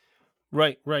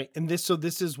 Right, right. And this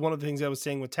is one of the things I was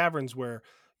saying with taverns where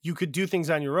you could do things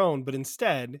on your own, but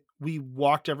instead we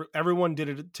walked everyone did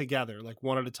it together, like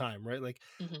one at a time, right? Like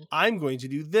Hmm. I'm going to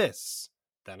do this,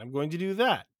 then I'm going to do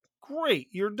that. Great,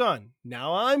 you're done.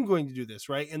 Now I'm going to do this,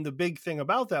 right? And the big thing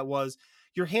about that was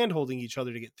you're hand holding each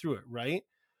other to get through it, right?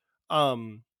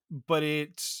 But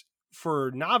it's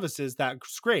for novices,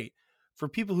 that's great. For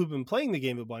people who've been playing the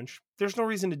game a bunch, there's no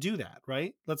reason to do that,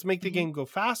 right? Let's make the Hmm. game go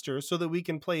faster so that we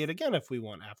can play it again if we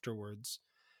want afterwards.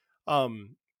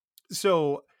 Um,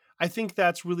 so I think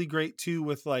that's really great too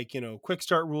with like, quick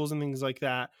start rules and things like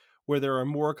that, where there are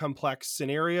more complex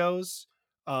scenarios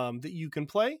that you can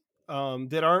play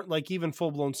that aren't like even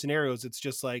full blown scenarios. It's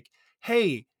just like,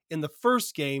 hey, in the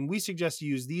first game, we suggest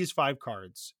you use these 5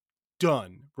 cards.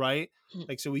 Done, right?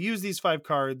 Like, so we use these 5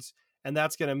 cards, and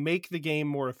that's going to make the game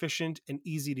more efficient and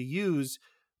easy to use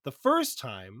the first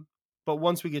time. But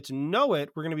once we get to know it,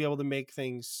 we're going to be able to make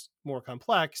things more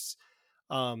complex,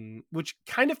 which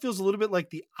kind of feels a little bit like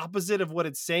the opposite of what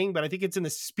it's saying, but I think it's in the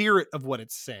spirit of what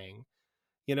it's saying,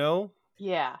 you know?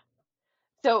 Yeah.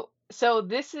 So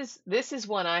this is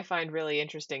one I find really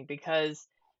interesting because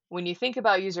when you think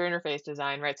about user interface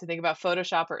design, right? So think about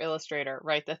Photoshop or Illustrator,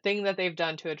 right? The thing that they've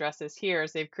done to address this here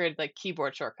is they've created like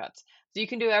keyboard shortcuts. So you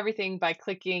can do everything by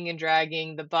clicking and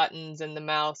dragging the buttons and the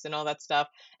mouse and all that stuff.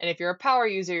 And if you're a power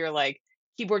user, you're like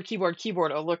keyboard, keyboard,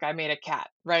 keyboard. Oh, look, I made a cat,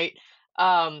 right?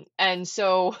 And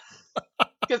so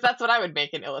because that's what I would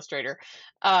make in Illustrator.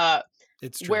 Uh,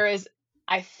 It's true. Whereas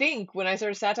I think when I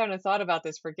sort of sat down and thought about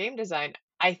this for game design,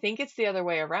 I think it's the other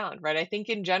way around, right? I think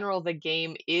in general, the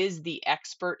game is the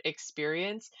expert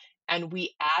experience and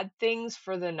we add things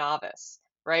for the novice,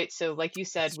 right? So like you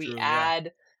said, It's true. Yeah.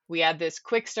 we add this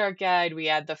quick start guide, we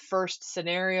add the first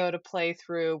scenario to play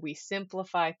through, we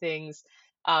simplify things,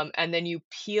 and then you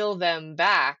peel them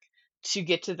back to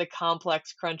get to the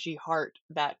complex, crunchy heart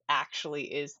that actually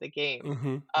is the game.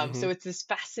 Mm-hmm. Mm-hmm. So it's this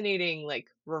fascinating like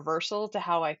reversal to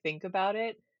how I think about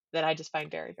it that I just find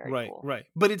very, very Right. cool. Right.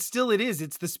 But it's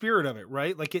the spirit of it,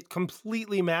 right? Like it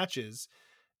completely matches.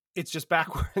 It's just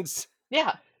backwards.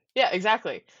 Yeah, yeah,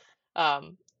 exactly.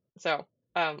 Um, so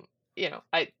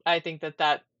I think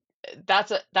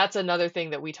that's another thing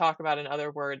that we talk about in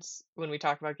other words when we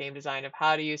talk about game design of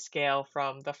how do you scale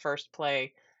from the first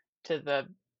play to the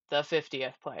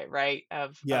 50th play, right?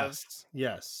 Of Yes.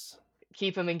 Yes.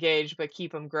 keep them engaged but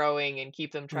keep them growing and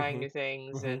keep them trying Mm-hmm. new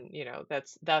things, Mm-hmm.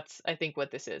 and that's I think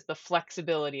what this is, the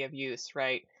flexibility of use,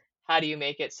 right? How do you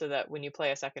make it so that when you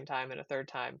play a second time and a third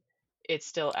time it's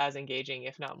still as engaging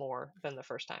if not more than the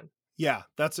first time? Yeah,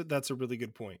 that's a really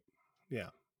good point. Yeah,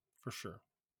 for sure.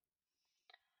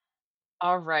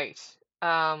 All right.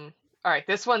 All right,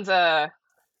 this one's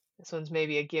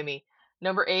maybe a gimme.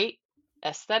 Number 8,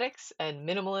 aesthetics and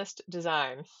minimalist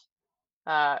design.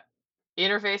 uh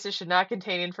Interfaces should not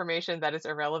contain information that is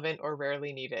irrelevant or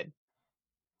rarely needed.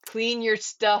 Clean your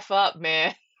stuff up,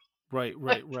 man. Right,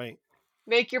 right, right.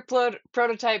 Make your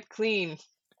prototype clean.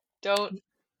 Don't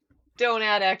don't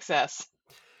add excess.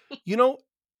 You know,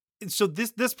 so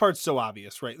this part's so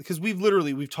obvious, right? Because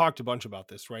we've talked a bunch about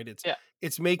this, right? Yeah.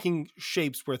 It's making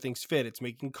shapes where things fit. It's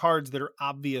making cards that are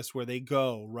obvious where they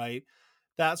go, right?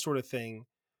 That sort of thing.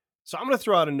 So I'm going to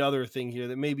throw out another thing here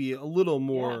that may be a little Yeah.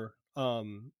 more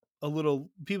a little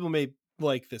people may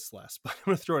like this less, but I'm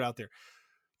going to throw it out there.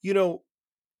 You know,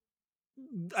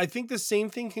 I think the same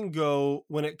thing can go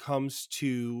when it comes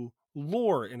to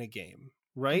lore in a game,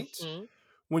 right? Mhm.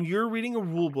 When you're reading a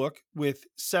rule book with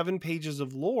 7 pages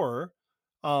of lore,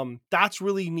 that's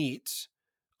really neat.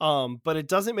 But it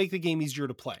doesn't make the game easier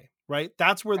to play, right?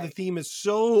 That's where the Right. theme is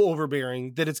so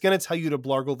overbearing that it's going to tell you to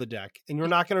blargle the deck and you're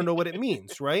not going to know what it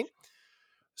means, right?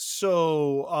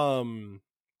 So,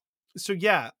 so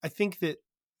yeah, I think that,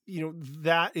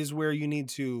 that is where you need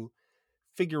to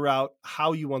figure out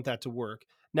how you want that to work.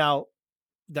 Now,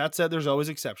 that said, there's always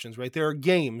exceptions, right? There are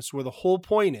games where the whole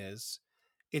point is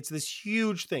it's this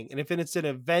huge thing. And if it's an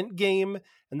event game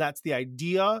and that's the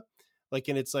idea, like,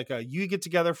 and it's like you get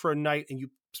together for a night and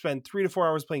you spend 3 to 4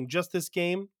 hours playing just this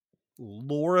game,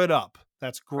 lore it up.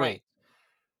 That's Right. great.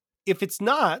 If it's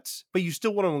not, but you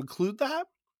still want to include that,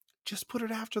 just put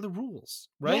it after the rules,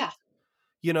 right? Yeah.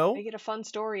 You know, Make it a fun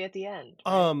story at the end,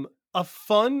 right? a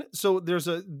fun. So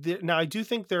now I do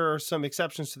think there are some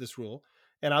exceptions to this rule,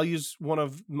 and I'll use one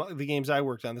of the games I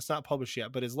worked on that's not published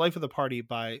yet, but is Life of the Party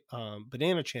by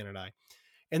Banana Chan and I.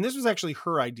 And this was actually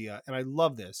her idea, and I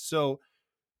love this. So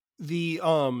the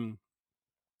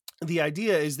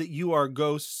idea is that you are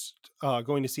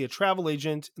going to see a travel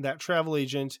agent. That travel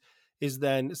agent is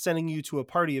then sending you to a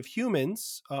party of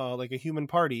humans, like a human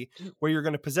party, where you're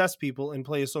going to possess people and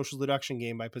play a social deduction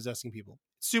game by possessing people.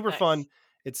 Super fun. Nice.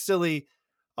 It's silly.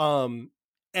 Um,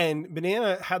 and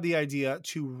Banana had the idea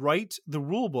to write the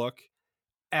rule book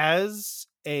as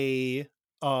a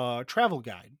travel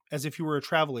guide, as if you were a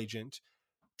travel agent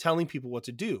telling people what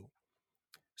to do.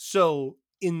 So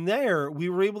in there, we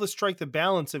were able to strike the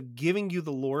balance of giving you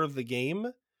the lore of the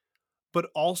game, but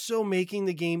also making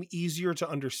the game easier to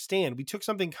understand. We took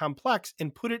something complex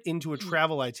and put it into a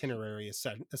travel itinerary,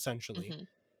 essentially, Mm-hmm.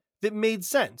 that made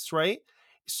sense, right?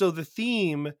 So the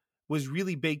theme was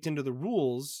really baked into the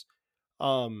rules,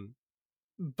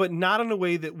 but not in a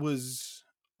way that was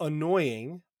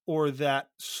annoying or that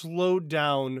slowed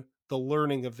down the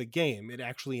learning of the game. It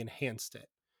actually enhanced it.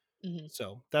 Mm-hmm.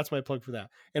 So that's my plug for that.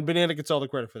 And Banana gets all the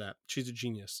credit for that. She's a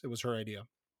genius. It was her idea.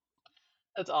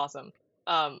 That's awesome.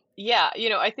 Yeah,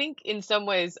 I think in some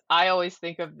ways I always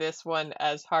think of this one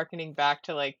as harkening back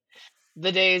to like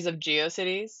the days of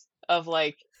GeoCities, of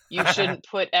like you shouldn't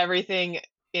put everything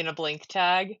in a blink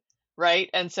tag, right?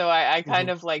 And so I kind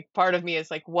Mhm. of like, part of me is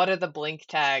like, what are the blink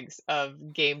tags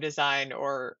of game design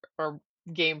or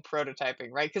game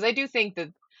prototyping, right? Because I do think that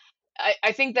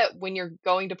I think that when you're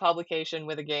going to publication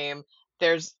with a game,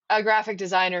 there's a graphic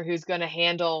designer who's going to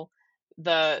handle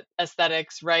the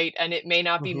aesthetics, right? And it may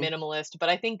not be Mhm. minimalist, but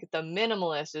I think the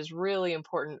minimalist is really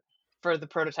important for the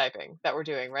prototyping that we're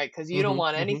doing, right? Because you don't Mhm.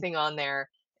 want Mhm. anything on there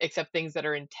except things that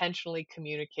are intentionally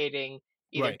communicating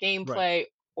either Right. Right. gameplay,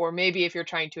 or maybe if you're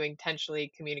trying to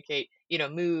intentionally communicate,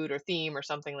 mood or theme or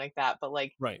something like that, but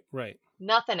like Right. Right.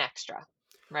 nothing extra,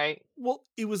 right? Well,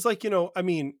 it was like, I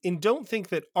mean, and don't think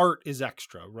that art is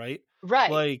extra, right?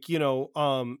 Right. Like,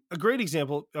 a great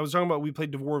example, I was talking about, we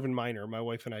played Dwarven Miner, my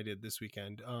wife and I did this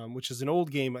weekend, which is an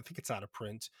old game. I think it's out of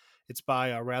print. It's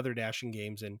by Rather Dashing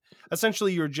Games. And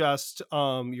essentially you're just,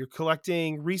 you're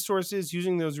collecting resources,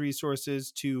 using those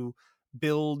resources to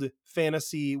build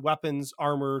fantasy weapons,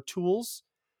 armor, tools.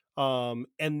 And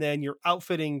then you're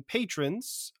outfitting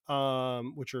patrons,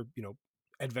 which are, Yep.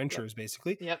 adventurers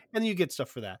basically, Yep. and you get stuff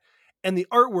for that. And the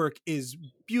artwork is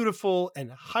beautiful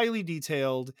and highly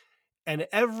detailed, and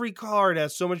every card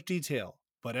has so much detail,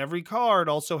 but every card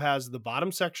also has the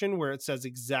bottom section where it says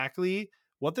exactly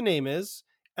what the name is,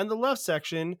 and the left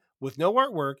section with no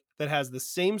artwork that has the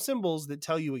same symbols that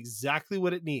tell you exactly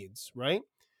what it needs, right?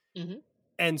 Hmm.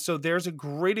 And so there's a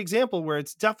great example where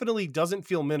it's definitely doesn't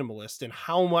feel minimalist and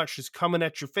how much is coming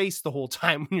at your face the whole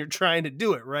time when you're trying to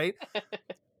do it, right?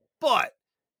 But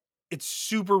it's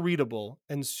super readable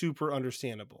and super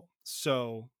understandable.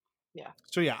 Yeah.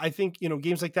 So yeah, I think,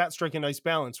 games like that strike a nice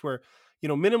balance where,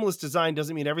 minimalist design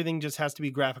doesn't mean everything just has to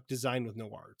be graphic design with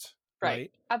no art, Right.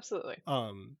 right? Absolutely.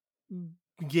 Um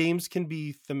Games can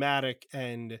be thematic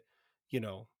and, you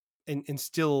know, and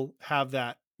still have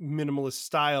that minimalist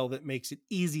style that makes it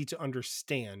easy to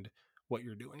understand what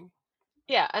you're doing.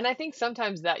 Yeah, and I think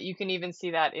sometimes that you can even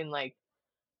see that in like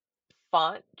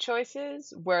font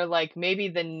choices where like maybe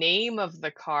the name of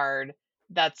the card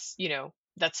that's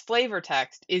flavor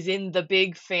text is in the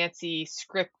big fancy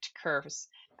script curse,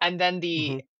 and then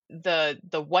Mhm.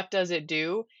 the what does it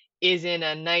do is in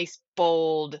a nice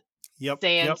bold Yep,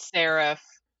 sans yep. serif.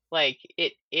 Like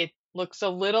it looks a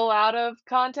little out of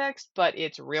context, but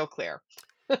it's real clear.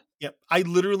 Yep. I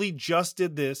literally just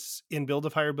did this in Build a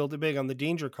Fire, Build It Big on the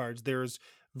danger cards. There's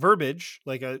verbiage,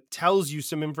 like tells you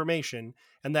some information,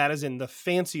 and that is in the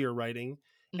fancier writing.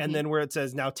 And Hmm. then where it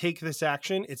says, now take this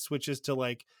action, it switches to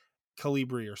like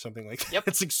Calibri or something like that. Yep.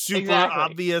 It's like super Exactly.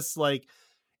 obvious. Like,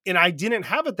 and I didn't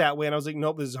have it that way. And I was like,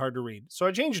 nope, this is hard to read. So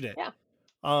I changed it. Yeah.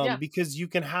 Yeah. Because you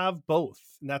can have both,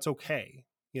 and that's okay.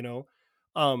 You know,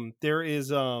 there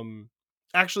is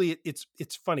actually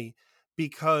it's funny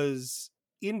because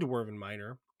in Dwarven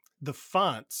Miner, the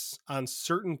fonts on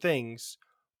certain things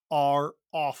are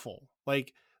awful.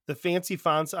 Like the fancy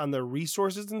fonts on the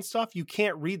resources and stuff, you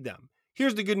can't read them.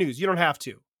 Here's the good news: you don't have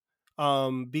to,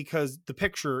 because the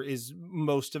picture is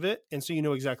most of it, and so you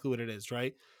know exactly what it is,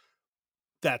 right?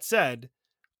 That said,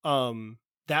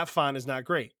 that font is not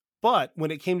great. But when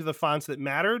it came to the fonts that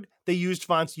mattered, they used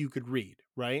fonts you could read,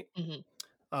 right?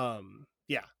 Hmm.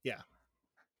 Yeah, yeah.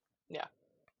 Yeah.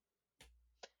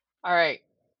 All right.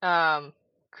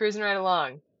 Cruising right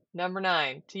along. Number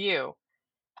 9, to you.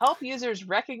 Help users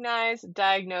recognize,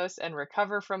 diagnose, and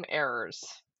recover from errors.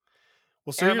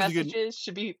 Well, so Error here's the good. messages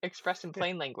should be expressed in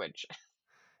plain language.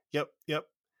 Yep, yep.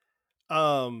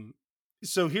 Um,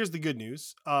 so here's the good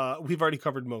news. We've already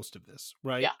covered most of this,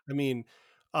 right? Yeah. I mean,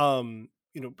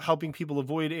 helping people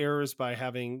avoid errors by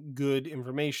having good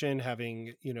information,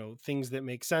 having, things that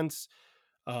make sense,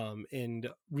 and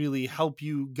really help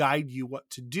you guide you what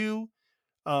to do.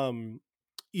 Um,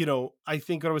 I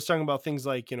think when I was talking about things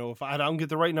like, if I don't get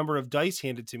the right number of dice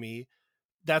handed to me,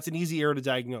 that's an easy error to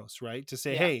diagnose, right? To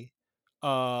say, Yeah. hey,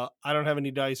 I don't have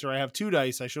any dice, or I have 2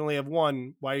 dice. I should only have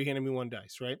one. Why are you handing me 1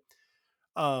 dice, right?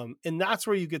 And that's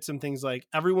where you get some things like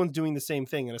everyone's doing the same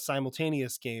thing in a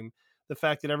simultaneous game. The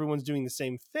fact that everyone's doing the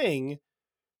same thing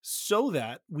so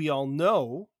that we all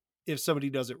know if somebody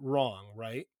does it wrong,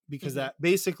 right? Because Hmm. that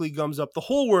basically gums up the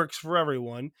whole works for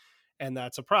everyone, and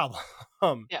that's a problem.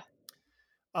 um, Yeah.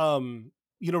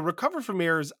 Recover from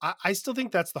errors. I still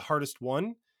think that's the hardest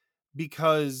one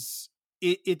because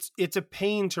it's a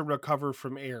pain to recover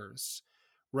from errors,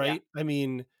 Yeah. right? I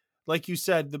mean, like you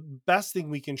said, the best thing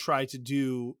we can try to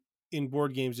do in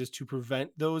board games is to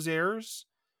prevent those errors,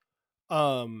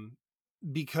 um,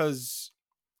 because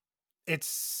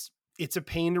it's a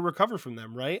pain to recover from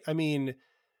them, right? I mean,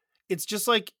 it's just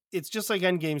like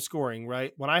end game scoring,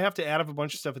 right? When I have to add up a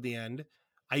bunch of stuff at the end,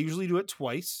 I usually do it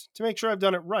twice to make sure I've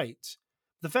done it right.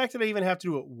 The fact that I even have to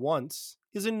do it once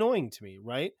is annoying to me,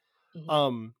 right? Hmm.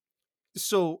 Um,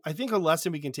 so I think a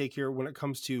lesson we can take here when it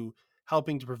comes to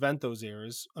helping to prevent those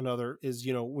errors, another is,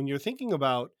 when you're thinking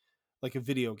about like a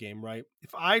video game, right?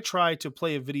 If I try to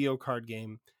play a video card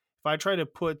game, if I try to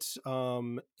put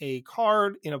a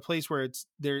card in a place where it's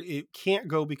there, it can't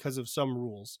go because of some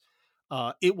rules,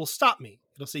 it will stop me.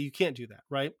 It'll say you can't do that,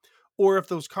 right? Or if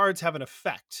those cards have an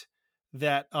effect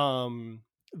that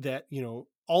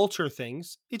alter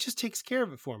things, it just takes care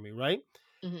of it for me, right?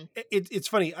 Hmm. It's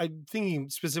funny. I'm thinking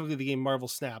specifically of the game Marvel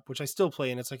Snap, which I still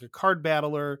play, and it's like a card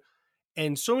battler.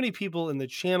 And so many people in the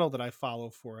channel that I follow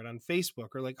for it on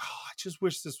Facebook are like, "Oh, I just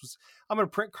wish this was. I'm going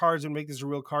to print cards and make this a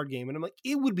real card game." And I'm like,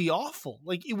 "It would be awful.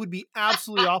 Like, it would be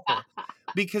absolutely awful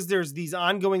because there's these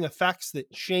ongoing effects that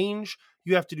change.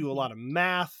 You have to do a Hmm. lot of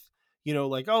math.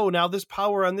 Like, oh, now this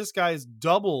power on this guy is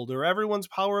doubled, or everyone's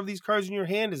power of these cards in your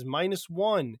hand is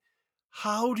 -1.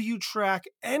 How do you track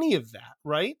any of that,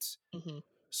 right? Hmm.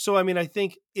 So, I mean, I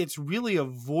think it's really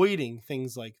avoiding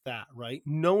things like that, right?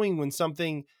 Knowing when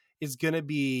something is going to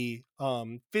be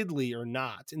fiddly or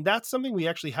not. And that's something we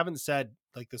actually haven't said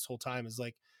like this whole time is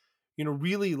like,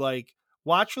 really like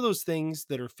watch for those things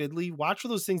that are fiddly, watch for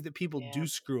those things that people Yeah. do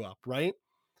screw up, right?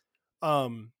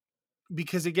 Um,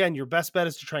 because again, your best bet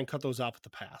is to try and cut those off at the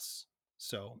pass.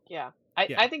 So, Yeah. I,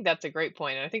 yeah. I think that's a great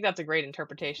point, and I think that's a great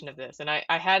interpretation of this. And I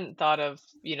hadn't thought of,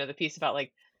 the piece about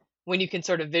like when you can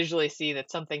sort of visually see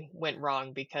that something went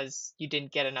wrong because you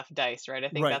didn't get enough dice, right? I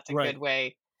think Right, that's a good right.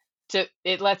 way to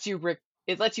it lets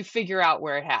you figure out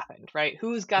where it happened, right?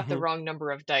 Who's got the Hmm. wrong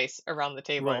number of dice around the Right,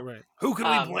 table? right. Who can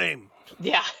we Um, blame?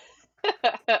 yeah.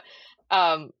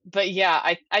 But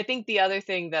yeah, I think the other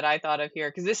thing that I thought of here,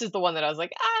 because this is the one that I was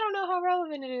like, I don't know how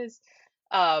relevant it is.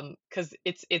 Because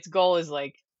its goal is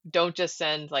like, don't just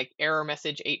send like error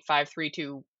message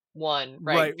 85321,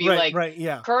 right? Right, Be right, like, right.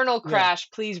 Yeah. kernel Yeah. crash,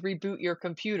 please reboot your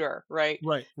computer, right?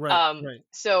 Right, right, right.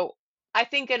 So I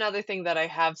think another thing that I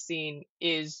have seen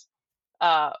is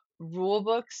uh rule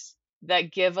books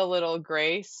that give a little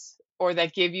grace or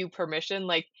that give you permission,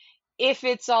 like if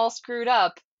it's all screwed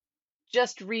up,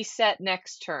 just reset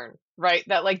next turn, right?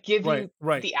 That like give Right, you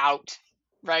right, the out,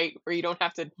 right? Where you don't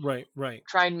have to right, right.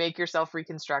 try and make yourself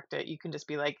reconstruct it. You can just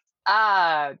be like,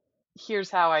 ah, here's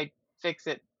how I fix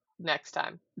it next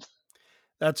time.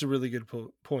 That's a really good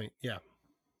point. Yeah.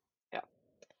 Yeah.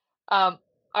 Um,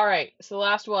 all right. So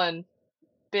last one,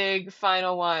 big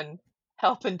final one,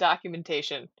 help and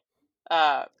documentation.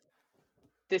 Uh,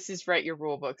 this is write your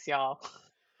rule books, y'all.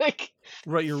 Like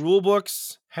Write your rule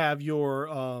books, have your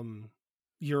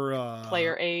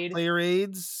player aid. player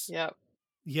aids. Yep.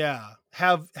 Yeah.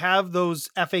 Have those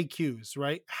FAQs,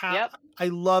 right? Yep. I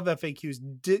love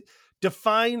FAQs.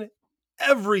 Define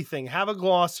everything. Have a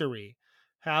glossary.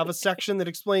 Have a section that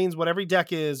explains what every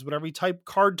deck is, what every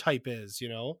card type is.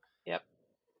 Yep.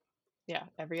 Yeah.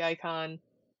 Every icon.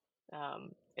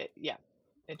 Yeah.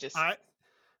 It just, I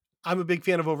I'm a big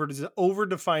fan of over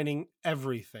defining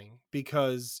everything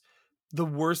because the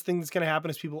worst thing that's going to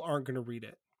happen is people aren't going to read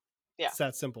it. yeah. It's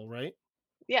that simple, right?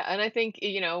 Yeah, and I think,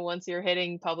 once you're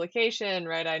hitting publication,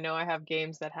 right? I know I have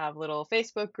games that have little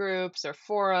Facebook groups or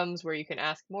forums where you can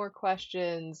ask more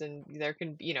questions, and there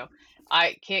can,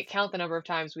 I can't count the number of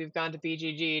times we've gone to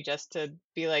BGG just to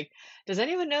be like, does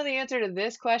anyone know the answer to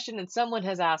this question? And someone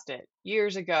has asked it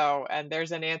years ago, and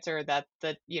there's an answer that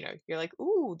you're like,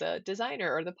 ooh, the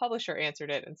designer or the publisher answered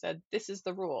it and said, this is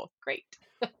the rule. Great.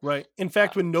 Right. In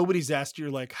fact, when nobody's asked, you're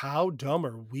like, how dumb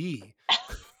are we?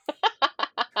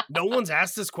 No one's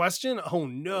asked this question? Oh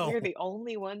no. We're the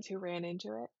only ones who ran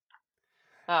into it.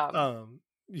 Um,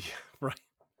 Yeah, right.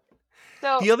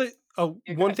 so The other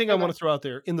yeah, go one ahead. thing I No, go want ahead. to throw out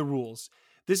there in the rules.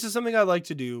 This is something I like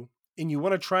to do, and you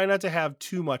want to try not to have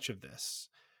too much of this.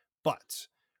 But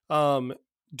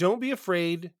don't be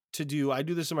afraid to do. I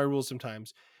do this in my rules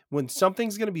sometimes. When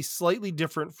something's going to be slightly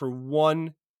different for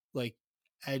one like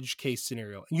edge case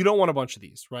scenario, you don't want a bunch of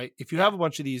these, right? If you Yeah. have a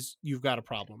bunch of these, you've got a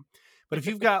problem. But if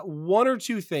you've got one or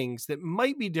two things that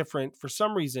might be different for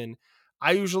some reason,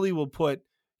 I usually will put,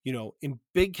 in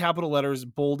big capital letters,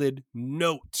 bolded,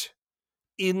 note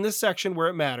in the section where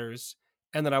it matters,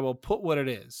 and then I will put what it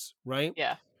is, right?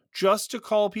 Yeah. Just to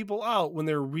call people out when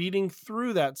they're reading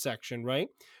through that section, right?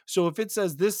 So if it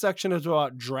says this section is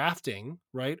about drafting,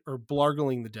 right, or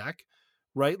blargling the deck,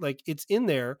 right, like it's in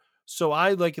there. So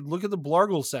I like look at the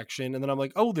Blargle section, and then I'm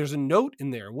like, oh, there's a note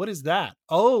in there. What is that?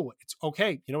 Oh, it's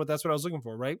okay. You know what? That's what I was looking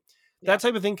for, right? Yeah. That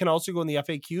type of thing can also go in the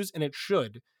FAQs, and it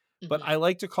should. But Mhm. I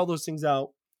like to call those things out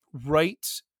right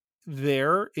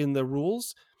there in the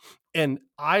rules. And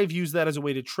I've used that as a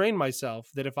way to train myself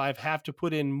that if I have to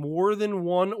put in more than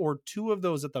one or two of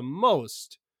those at the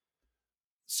most,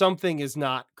 something is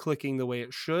not clicking the way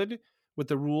it should with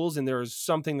the rules, and there is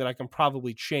something that I can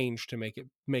probably change to make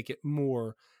it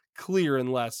more clear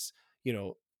and less,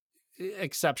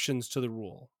 exceptions to the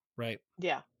rule, right?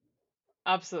 Yeah.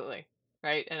 Absolutely.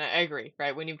 Right. And I agree.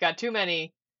 Right. When you've got too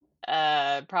many,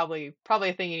 probably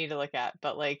a thing you need to look at.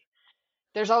 But like,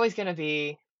 there's always going to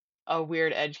be a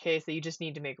weird edge case that you just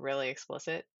need to make really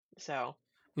explicit. So,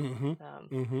 Mm-hmm. um,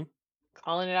 Mm-hmm.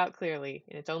 calling it out clearly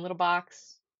in its own little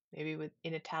box, maybe with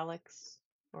in italics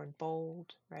or in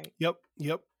bold. Right. Yep.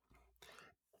 Yep.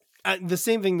 The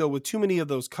same thing though with too many of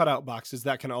those cutout boxes,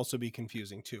 that can also be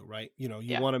confusing too, right? You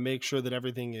Yeah. want to make sure that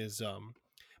everything is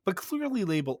but clearly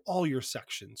label all your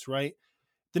sections, right?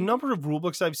 The Hmm. number of rule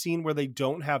books I've seen where they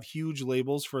don't have huge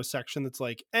labels for a section that's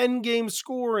like end game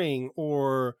scoring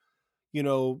or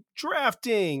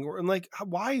drafting, or I'm like,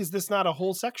 why is this not a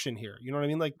whole section here? You know what I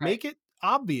mean? Like, Right. make it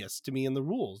obvious to me in the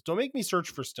rules. Don't make me search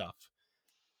for stuff.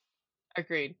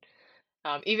 Agreed.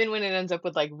 Even when it ends up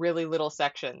with like really little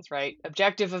sections, right?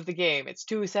 Objective of the game, it's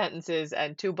 2 sentences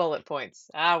and 2 bullet points.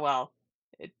 Ah, well,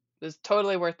 it was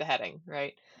totally worth the heading,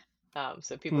 right?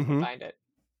 So people can Mm-hmm. find it.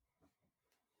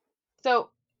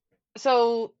 So,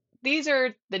 so these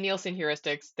are the Nielsen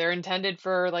heuristics. They're intended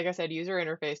for, like I said, user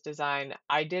interface design.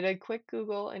 I did a quick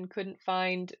Google and couldn't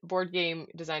find board game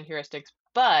design heuristics,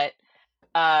 but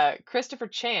Christopher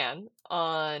Chan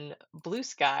on Blue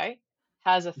Sky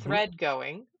has a Mm-hmm. thread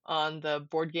going on the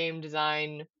board game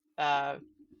design uh,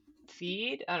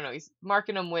 feed. I don't know. He's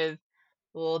marking them with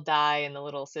the little die and the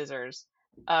little scissors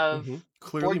of Mm-hmm.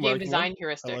 Clearly board game marking them. design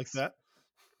I like heuristics. that.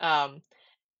 Um,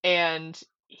 and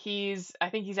I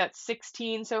think he's at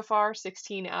 16 so far,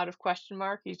 16 out of question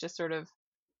mark. He's just sort of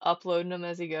uploading them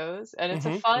as he goes, and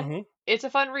Mm-hmm. Mm-hmm. it's a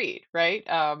fun read, right?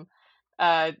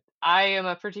 Uh, I am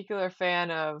a particular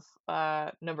fan of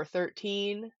number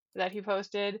 13 that he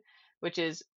posted, which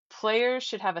is players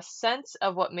should have a sense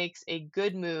of what makes a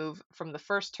good move from the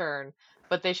first turn,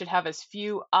 but they should have as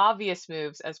few obvious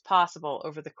moves as possible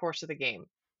over the course of the game.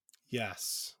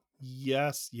 Yes.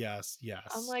 Yes. Yes.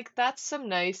 I'm Yes. like, that's some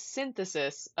nice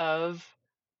synthesis of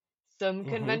some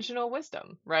Mm-hmm. conventional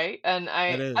wisdom, right? And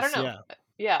That I don't is. know. Yeah.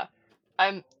 Yeah.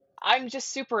 I'm I'm just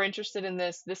super interested in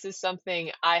this. This is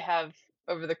something I have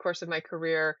over the course of my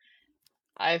career.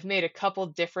 I've made a couple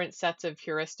different sets of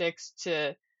heuristics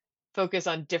to focus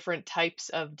on different types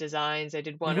of designs. I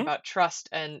did one Mm-hmm. about trust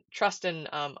and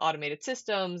automated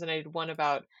systems, and I did one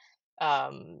about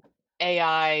um,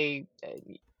 AI,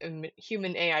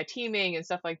 human AI teaming and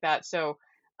stuff like that. So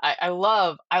I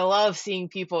love seeing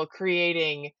people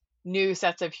creating new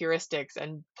sets of heuristics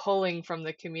and pulling from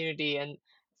the community and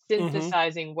Mm-hmm.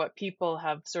 synthesizing what people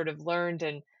have sort of learned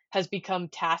and has become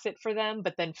tacit for them,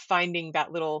 but then finding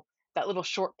that little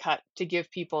shortcut to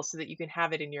give people so that you can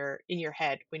have it in your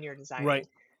head when you're designing. Right.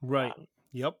 Right. Um,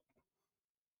 Yep.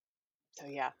 so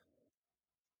yeah,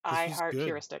 This I was heart good.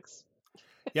 heuristics.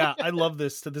 Yeah, I love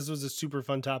this. This was a super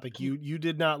fun topic. You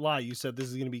did not lie. You said this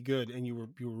is going to be good, and you were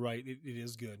right. It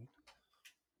is good.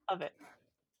 Love it.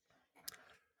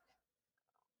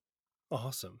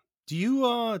 Awesome. Do you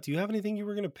have anything you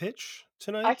were going to pitch I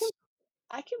tonight? can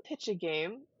I can pitch a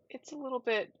game. It's a little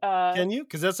bit Can you?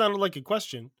 Because that sounded like a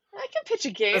question. I can pitch a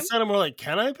That game. sounded more like,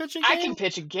 can I pitch a I can game?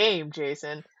 pitch a game,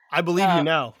 Jason. I believe you Uh,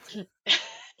 now.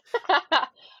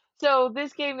 so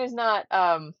this game is not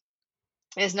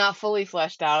fully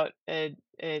fleshed out.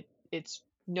 It's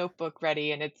notebook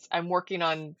ready, and I'm working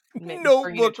on bringing it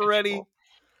Notebook to a ready. table.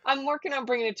 I'm working on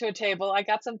bringing it to a table. I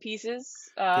got some pieces,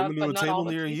 Coming to but a not all table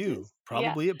the near you. pieces.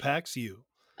 Yeah. Probably at PAX U.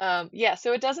 Yeah,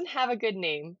 so it doesn't have a good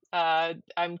name.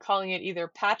 I'm calling it either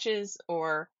patches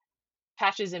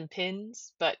and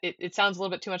pins, but it sounds a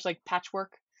little bit too much like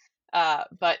patchwork.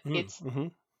 But Mm-hmm.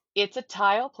 it's a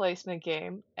tile placement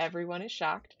game. Everyone is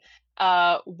shocked.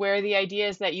 Where the idea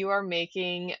is that you are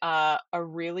making a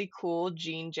really cool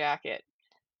jean jacket.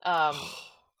 Um,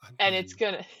 I and knew you.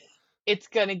 it's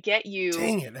gonna get you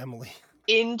Dang it, Emily.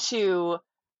 into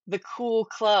the cool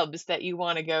clubs that you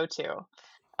want to go to.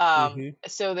 Mm-hmm.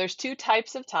 So there's two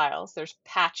types of tiles. There's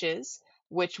patches,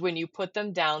 which when you put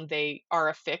them down, they are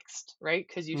affixed, right?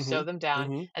 Because you Mm-hmm. sew them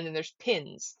down. Mm-hmm. And then there's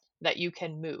pins that you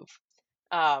can move.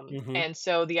 Mm-hmm. And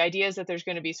so the idea is that there's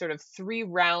going to be sort of 3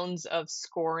 rounds of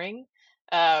scoring,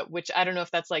 which I don't know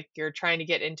if that's like you're trying to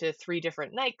get into 3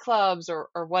 different nightclubs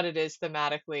or what it is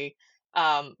thematically.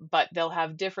 But they'll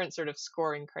have different sort of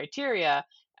scoring criteria,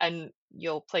 and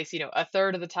you'll place, a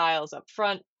third of the tiles up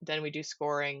front, then we do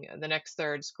scoring, the next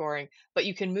third scoring, but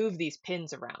you can move these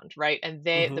pins around, right? And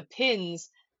Mm-hmm. the pins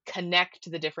connect to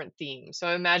the different themes. So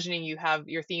I'm imagining you have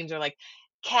your themes are like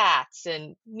cats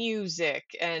and music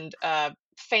and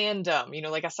fandom,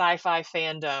 like a sci-fi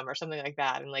fandom or something like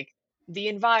that, and like the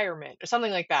environment or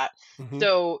something like that. Mm-hmm.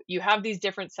 So you have these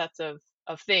different sets of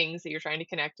things that you're trying to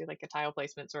connect to, like a tile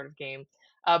placement sort of game.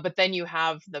 But then you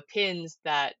have the pins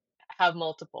that have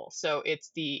multiple. So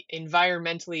it's the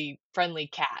environmentally friendly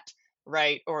cat,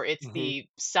 right? Or it's Mm-hmm. the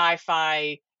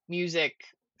sci-fi music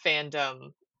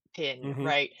fandom pin, Mm-hmm.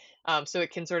 right? So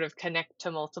it can sort of connect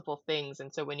to multiple things,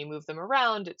 and so when you move them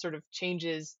around, it sort of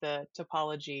changes the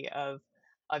topology of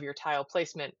your tile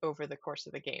placement over the course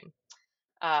of the game.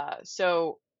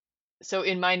 So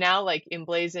in my now like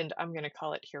emblazoned, I'm going to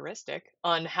call it heuristic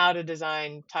on how to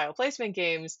design tile placement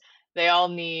games, they all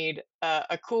need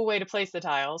a cool way to place the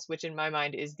tiles, which in my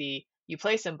mind is you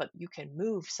place them, but you can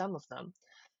move some of them.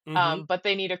 Mm-hmm. But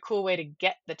they need a cool way to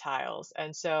get the tiles.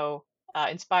 And so,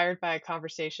 inspired by a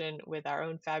conversation with our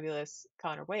own fabulous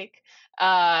Connor Wake,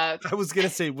 uh, I was gonna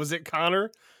say, was it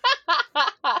Connor?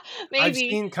 I've maybe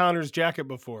seen Connor's jacket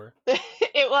before.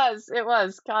 it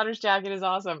was. Connor's jacket is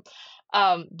awesome.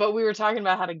 But we were talking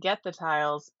about how to get the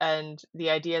tiles and the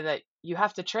idea that you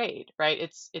have to trade, right?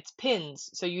 It's pins,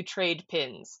 so you trade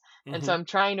pins. And Mm-hmm. so I'm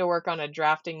trying to work on a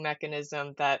drafting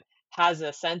mechanism that has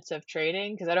a sense of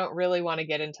trading, because I don't really want to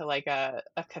get into like a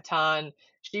Catan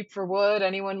sheep for wood.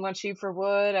 Anyone want sheep for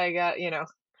wood? I got,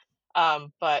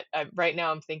 but right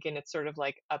now I'm thinking it's sort of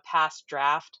like a past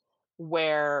draft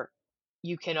where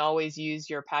you can always use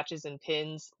your patches and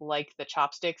pins like the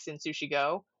chopsticks in Sushi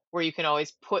Go, where you can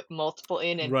always put multiple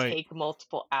in and Right. take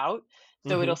multiple out.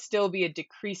 So Mm-hmm. it'll still be a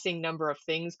decreasing number of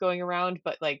things going around,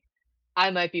 but like I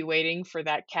might be waiting for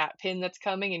that cat pin that's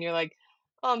coming, and you're like,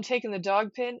 oh, I'm taking the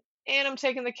dog pin, and I'm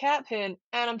taking the cat pin,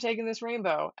 and I'm taking this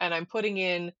rainbow, and I'm putting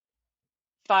in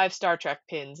 5 Star Trek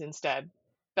pins instead.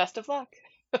 Best of luck,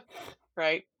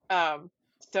 right?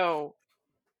 So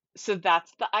so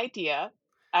that's the idea,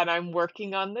 and I'm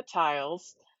working on the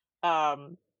tiles.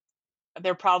 Um,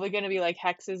 they're probably going to be like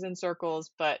hexes and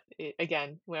circles, but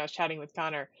again, when I was chatting with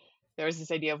Connor, there was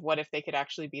this idea of what if they could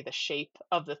actually be the shape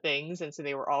of the things, and so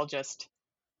they were all just,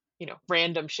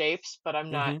 random shapes. But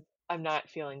Mm-hmm. I'm not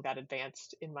feeling that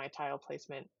advanced in my tile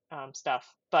placement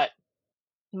stuff. But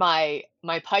my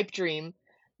pipe dream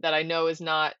that I know is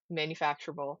not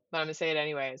manufacturable, but I'm gonna say it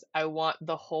anyways. I want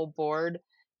the whole board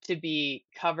to be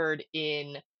covered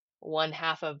in one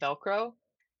half of Velcro,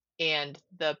 and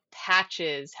the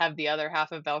patches have the other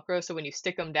half of Velcro. So when you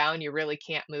stick them down, you really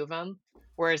can't move them,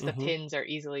 whereas the Mm-hmm. pins are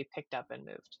easily picked up and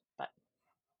moved. But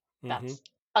Mm-hmm. that's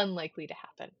unlikely to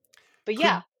happen. But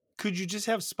yeah, Could you just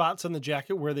have spots on the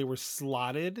jacket where they were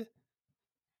slotted?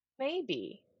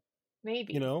 maybe, You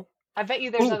maybe. know? I bet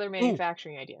you there's Ooh, other ooh.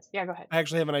 manufacturing ideas. Yeah, go ahead. I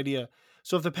actually have an idea.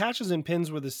 So if the patches and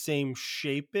pins were the same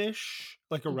shape-ish,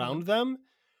 like Hmm. around them,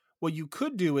 what you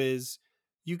could do is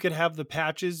you could have the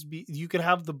patches you could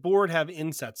have the board have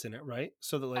insets in it, right?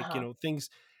 So that like, Uh-huh. things,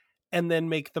 and then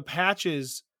make the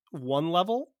patches one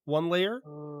layer.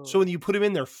 So Ooh, when you put them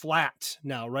in, they're flat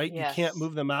now, right? You can't yes.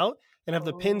 move them out, and have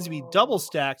the pins be double Oh,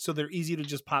 stacked so they're easy to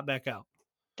just pop back out.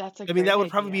 That's a I mean, great that would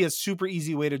probably be idea. a super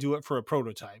easy way to do it for a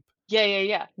prototype.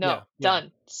 Yeah. No, Yeah.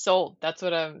 done. Sold. That's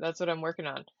what I'm working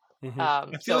on. I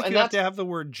feel So, like and you have that's to have the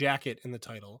word jacket in the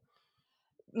title.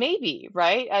 maybe,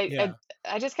 right? I, Yeah.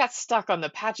 I I just got stuck on the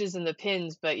patches and the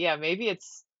pins, but yeah, maybe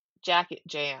it's Jacket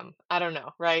Jam. I don't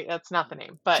know, right? That's not the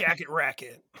name, but Jacket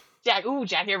racket.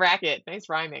 Jacket Racket. Nice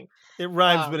rhyming. It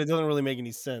rhymes, but Um, it doesn't really make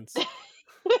any sense.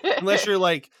 Unless you're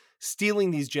like stealing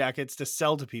these jackets to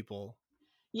sell to people.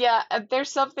 yeah,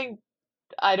 there's something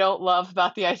I don't love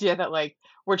about the idea that like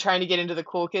we're trying to get into the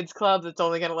cool kids club that's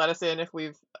only going to let us in if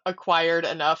we've acquired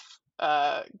enough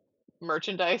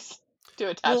merchandise to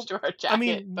attach Well, to our I jacket.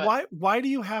 mean, But why do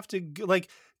you have to like?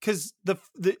 Because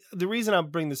the reason I'm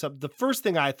bringing this up, the first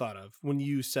thing I thought of when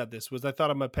you said this was I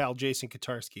thought of my pal Jason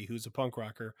Katarski, who's a punk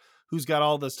rocker, who's got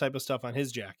all this type of stuff on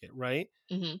his jacket, right?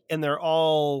 mhm, And they're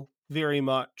all very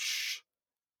much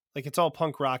like it's all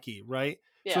punk rocky, right?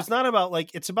 So yeah, it's not about like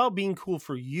it's about being cool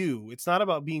for you. It's not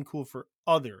about being cool for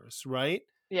others, right?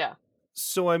 yeah,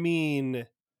 So I mean,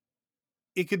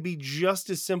 it could be just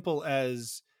as simple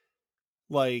as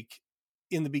like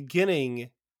in the beginning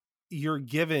you're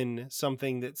given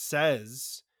something that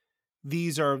says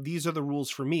these are the rules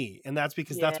for me, and that's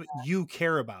because yeah, that's what you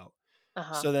care about.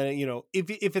 uh-huh. So then,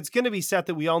 if it's going to be set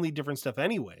that we all need different stuff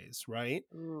anyways, right?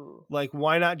 Ooh, Like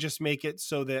why not just make it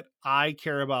so that I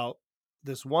care about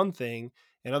this one thing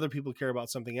and other people care about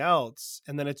something else,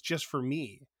 and then it's just for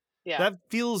me. yeah, That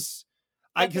feels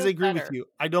I that because I feels agree with better. you.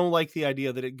 I don't like the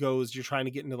idea that it goes you're trying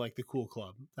to get into like the cool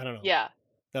club. I don't know. Yeah,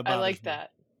 That I bothers like me.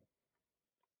 that.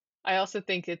 I also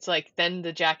think it's like then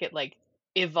the jacket like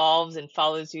evolves and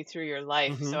follows you through your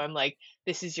life. So Mhm. I'm like,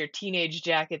 this is your teenage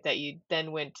jacket that you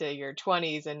then went to your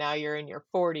 20s and now you're in your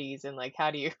 40s and like how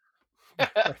do you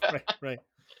Right.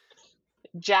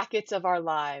 jackets of our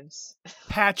lives.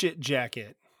 Patchet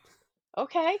jacket.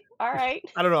 Okay, all right.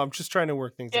 I don't know. I'm just trying to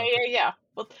work things out there. Yeah.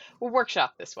 We'll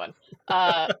workshop this one.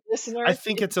 I Listeners,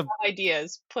 think if it's you a have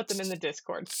ideas, put them in the s-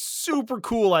 Discord. super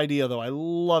cool idea, though. I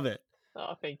love it.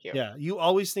 Oh, thank you. Yeah, you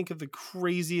always think of the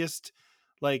craziest,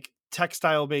 like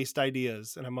textile based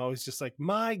ideas, and I'm always just like,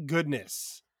 my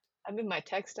goodness. I'm in my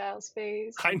textiles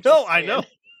phase. I I'm know, just I know.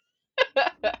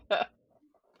 saying.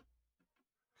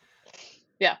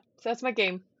 Yeah, so that's my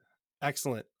game.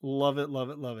 Excellent. Love it, love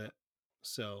it, love it.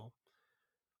 So,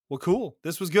 well, cool.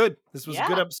 This was good. This was a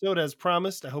good Yeah. episode as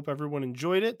promised. I hope everyone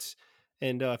enjoyed it.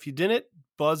 And if you didn't,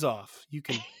 buzz off. You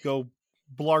can go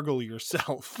blargle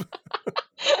yourself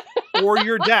or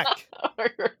your deck. Or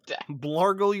your deck.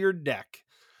 Blargle your deck.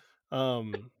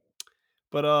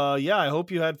 But yeah, I hope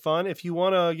you had fun. If you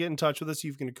want to get in touch with us,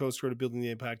 you can go to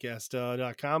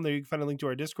buildingthegamepodcast.com. There you can find a link to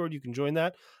our Discord. You can join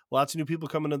that. Lots of new people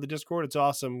coming to the Discord. It's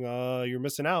awesome. You're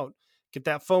missing out. Get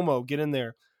that FOMO. Get in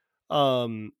there.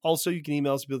 Also, you can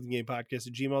email us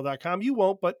buildinggamepodcast@gmail.com. You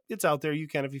won't, but it's out there. You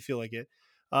can if you feel like it.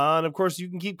 And of course, you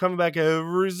can keep coming back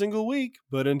every single week.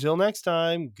 But until next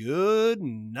time, good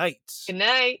night. Good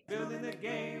night. Building the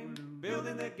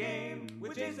game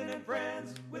with Jason and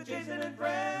friends, with Jason and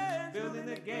friends. Building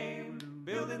the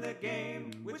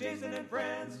game with Jason and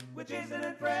friends, with Jason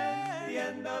and friends. The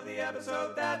end of the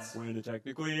episode, that's when it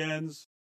technically ends.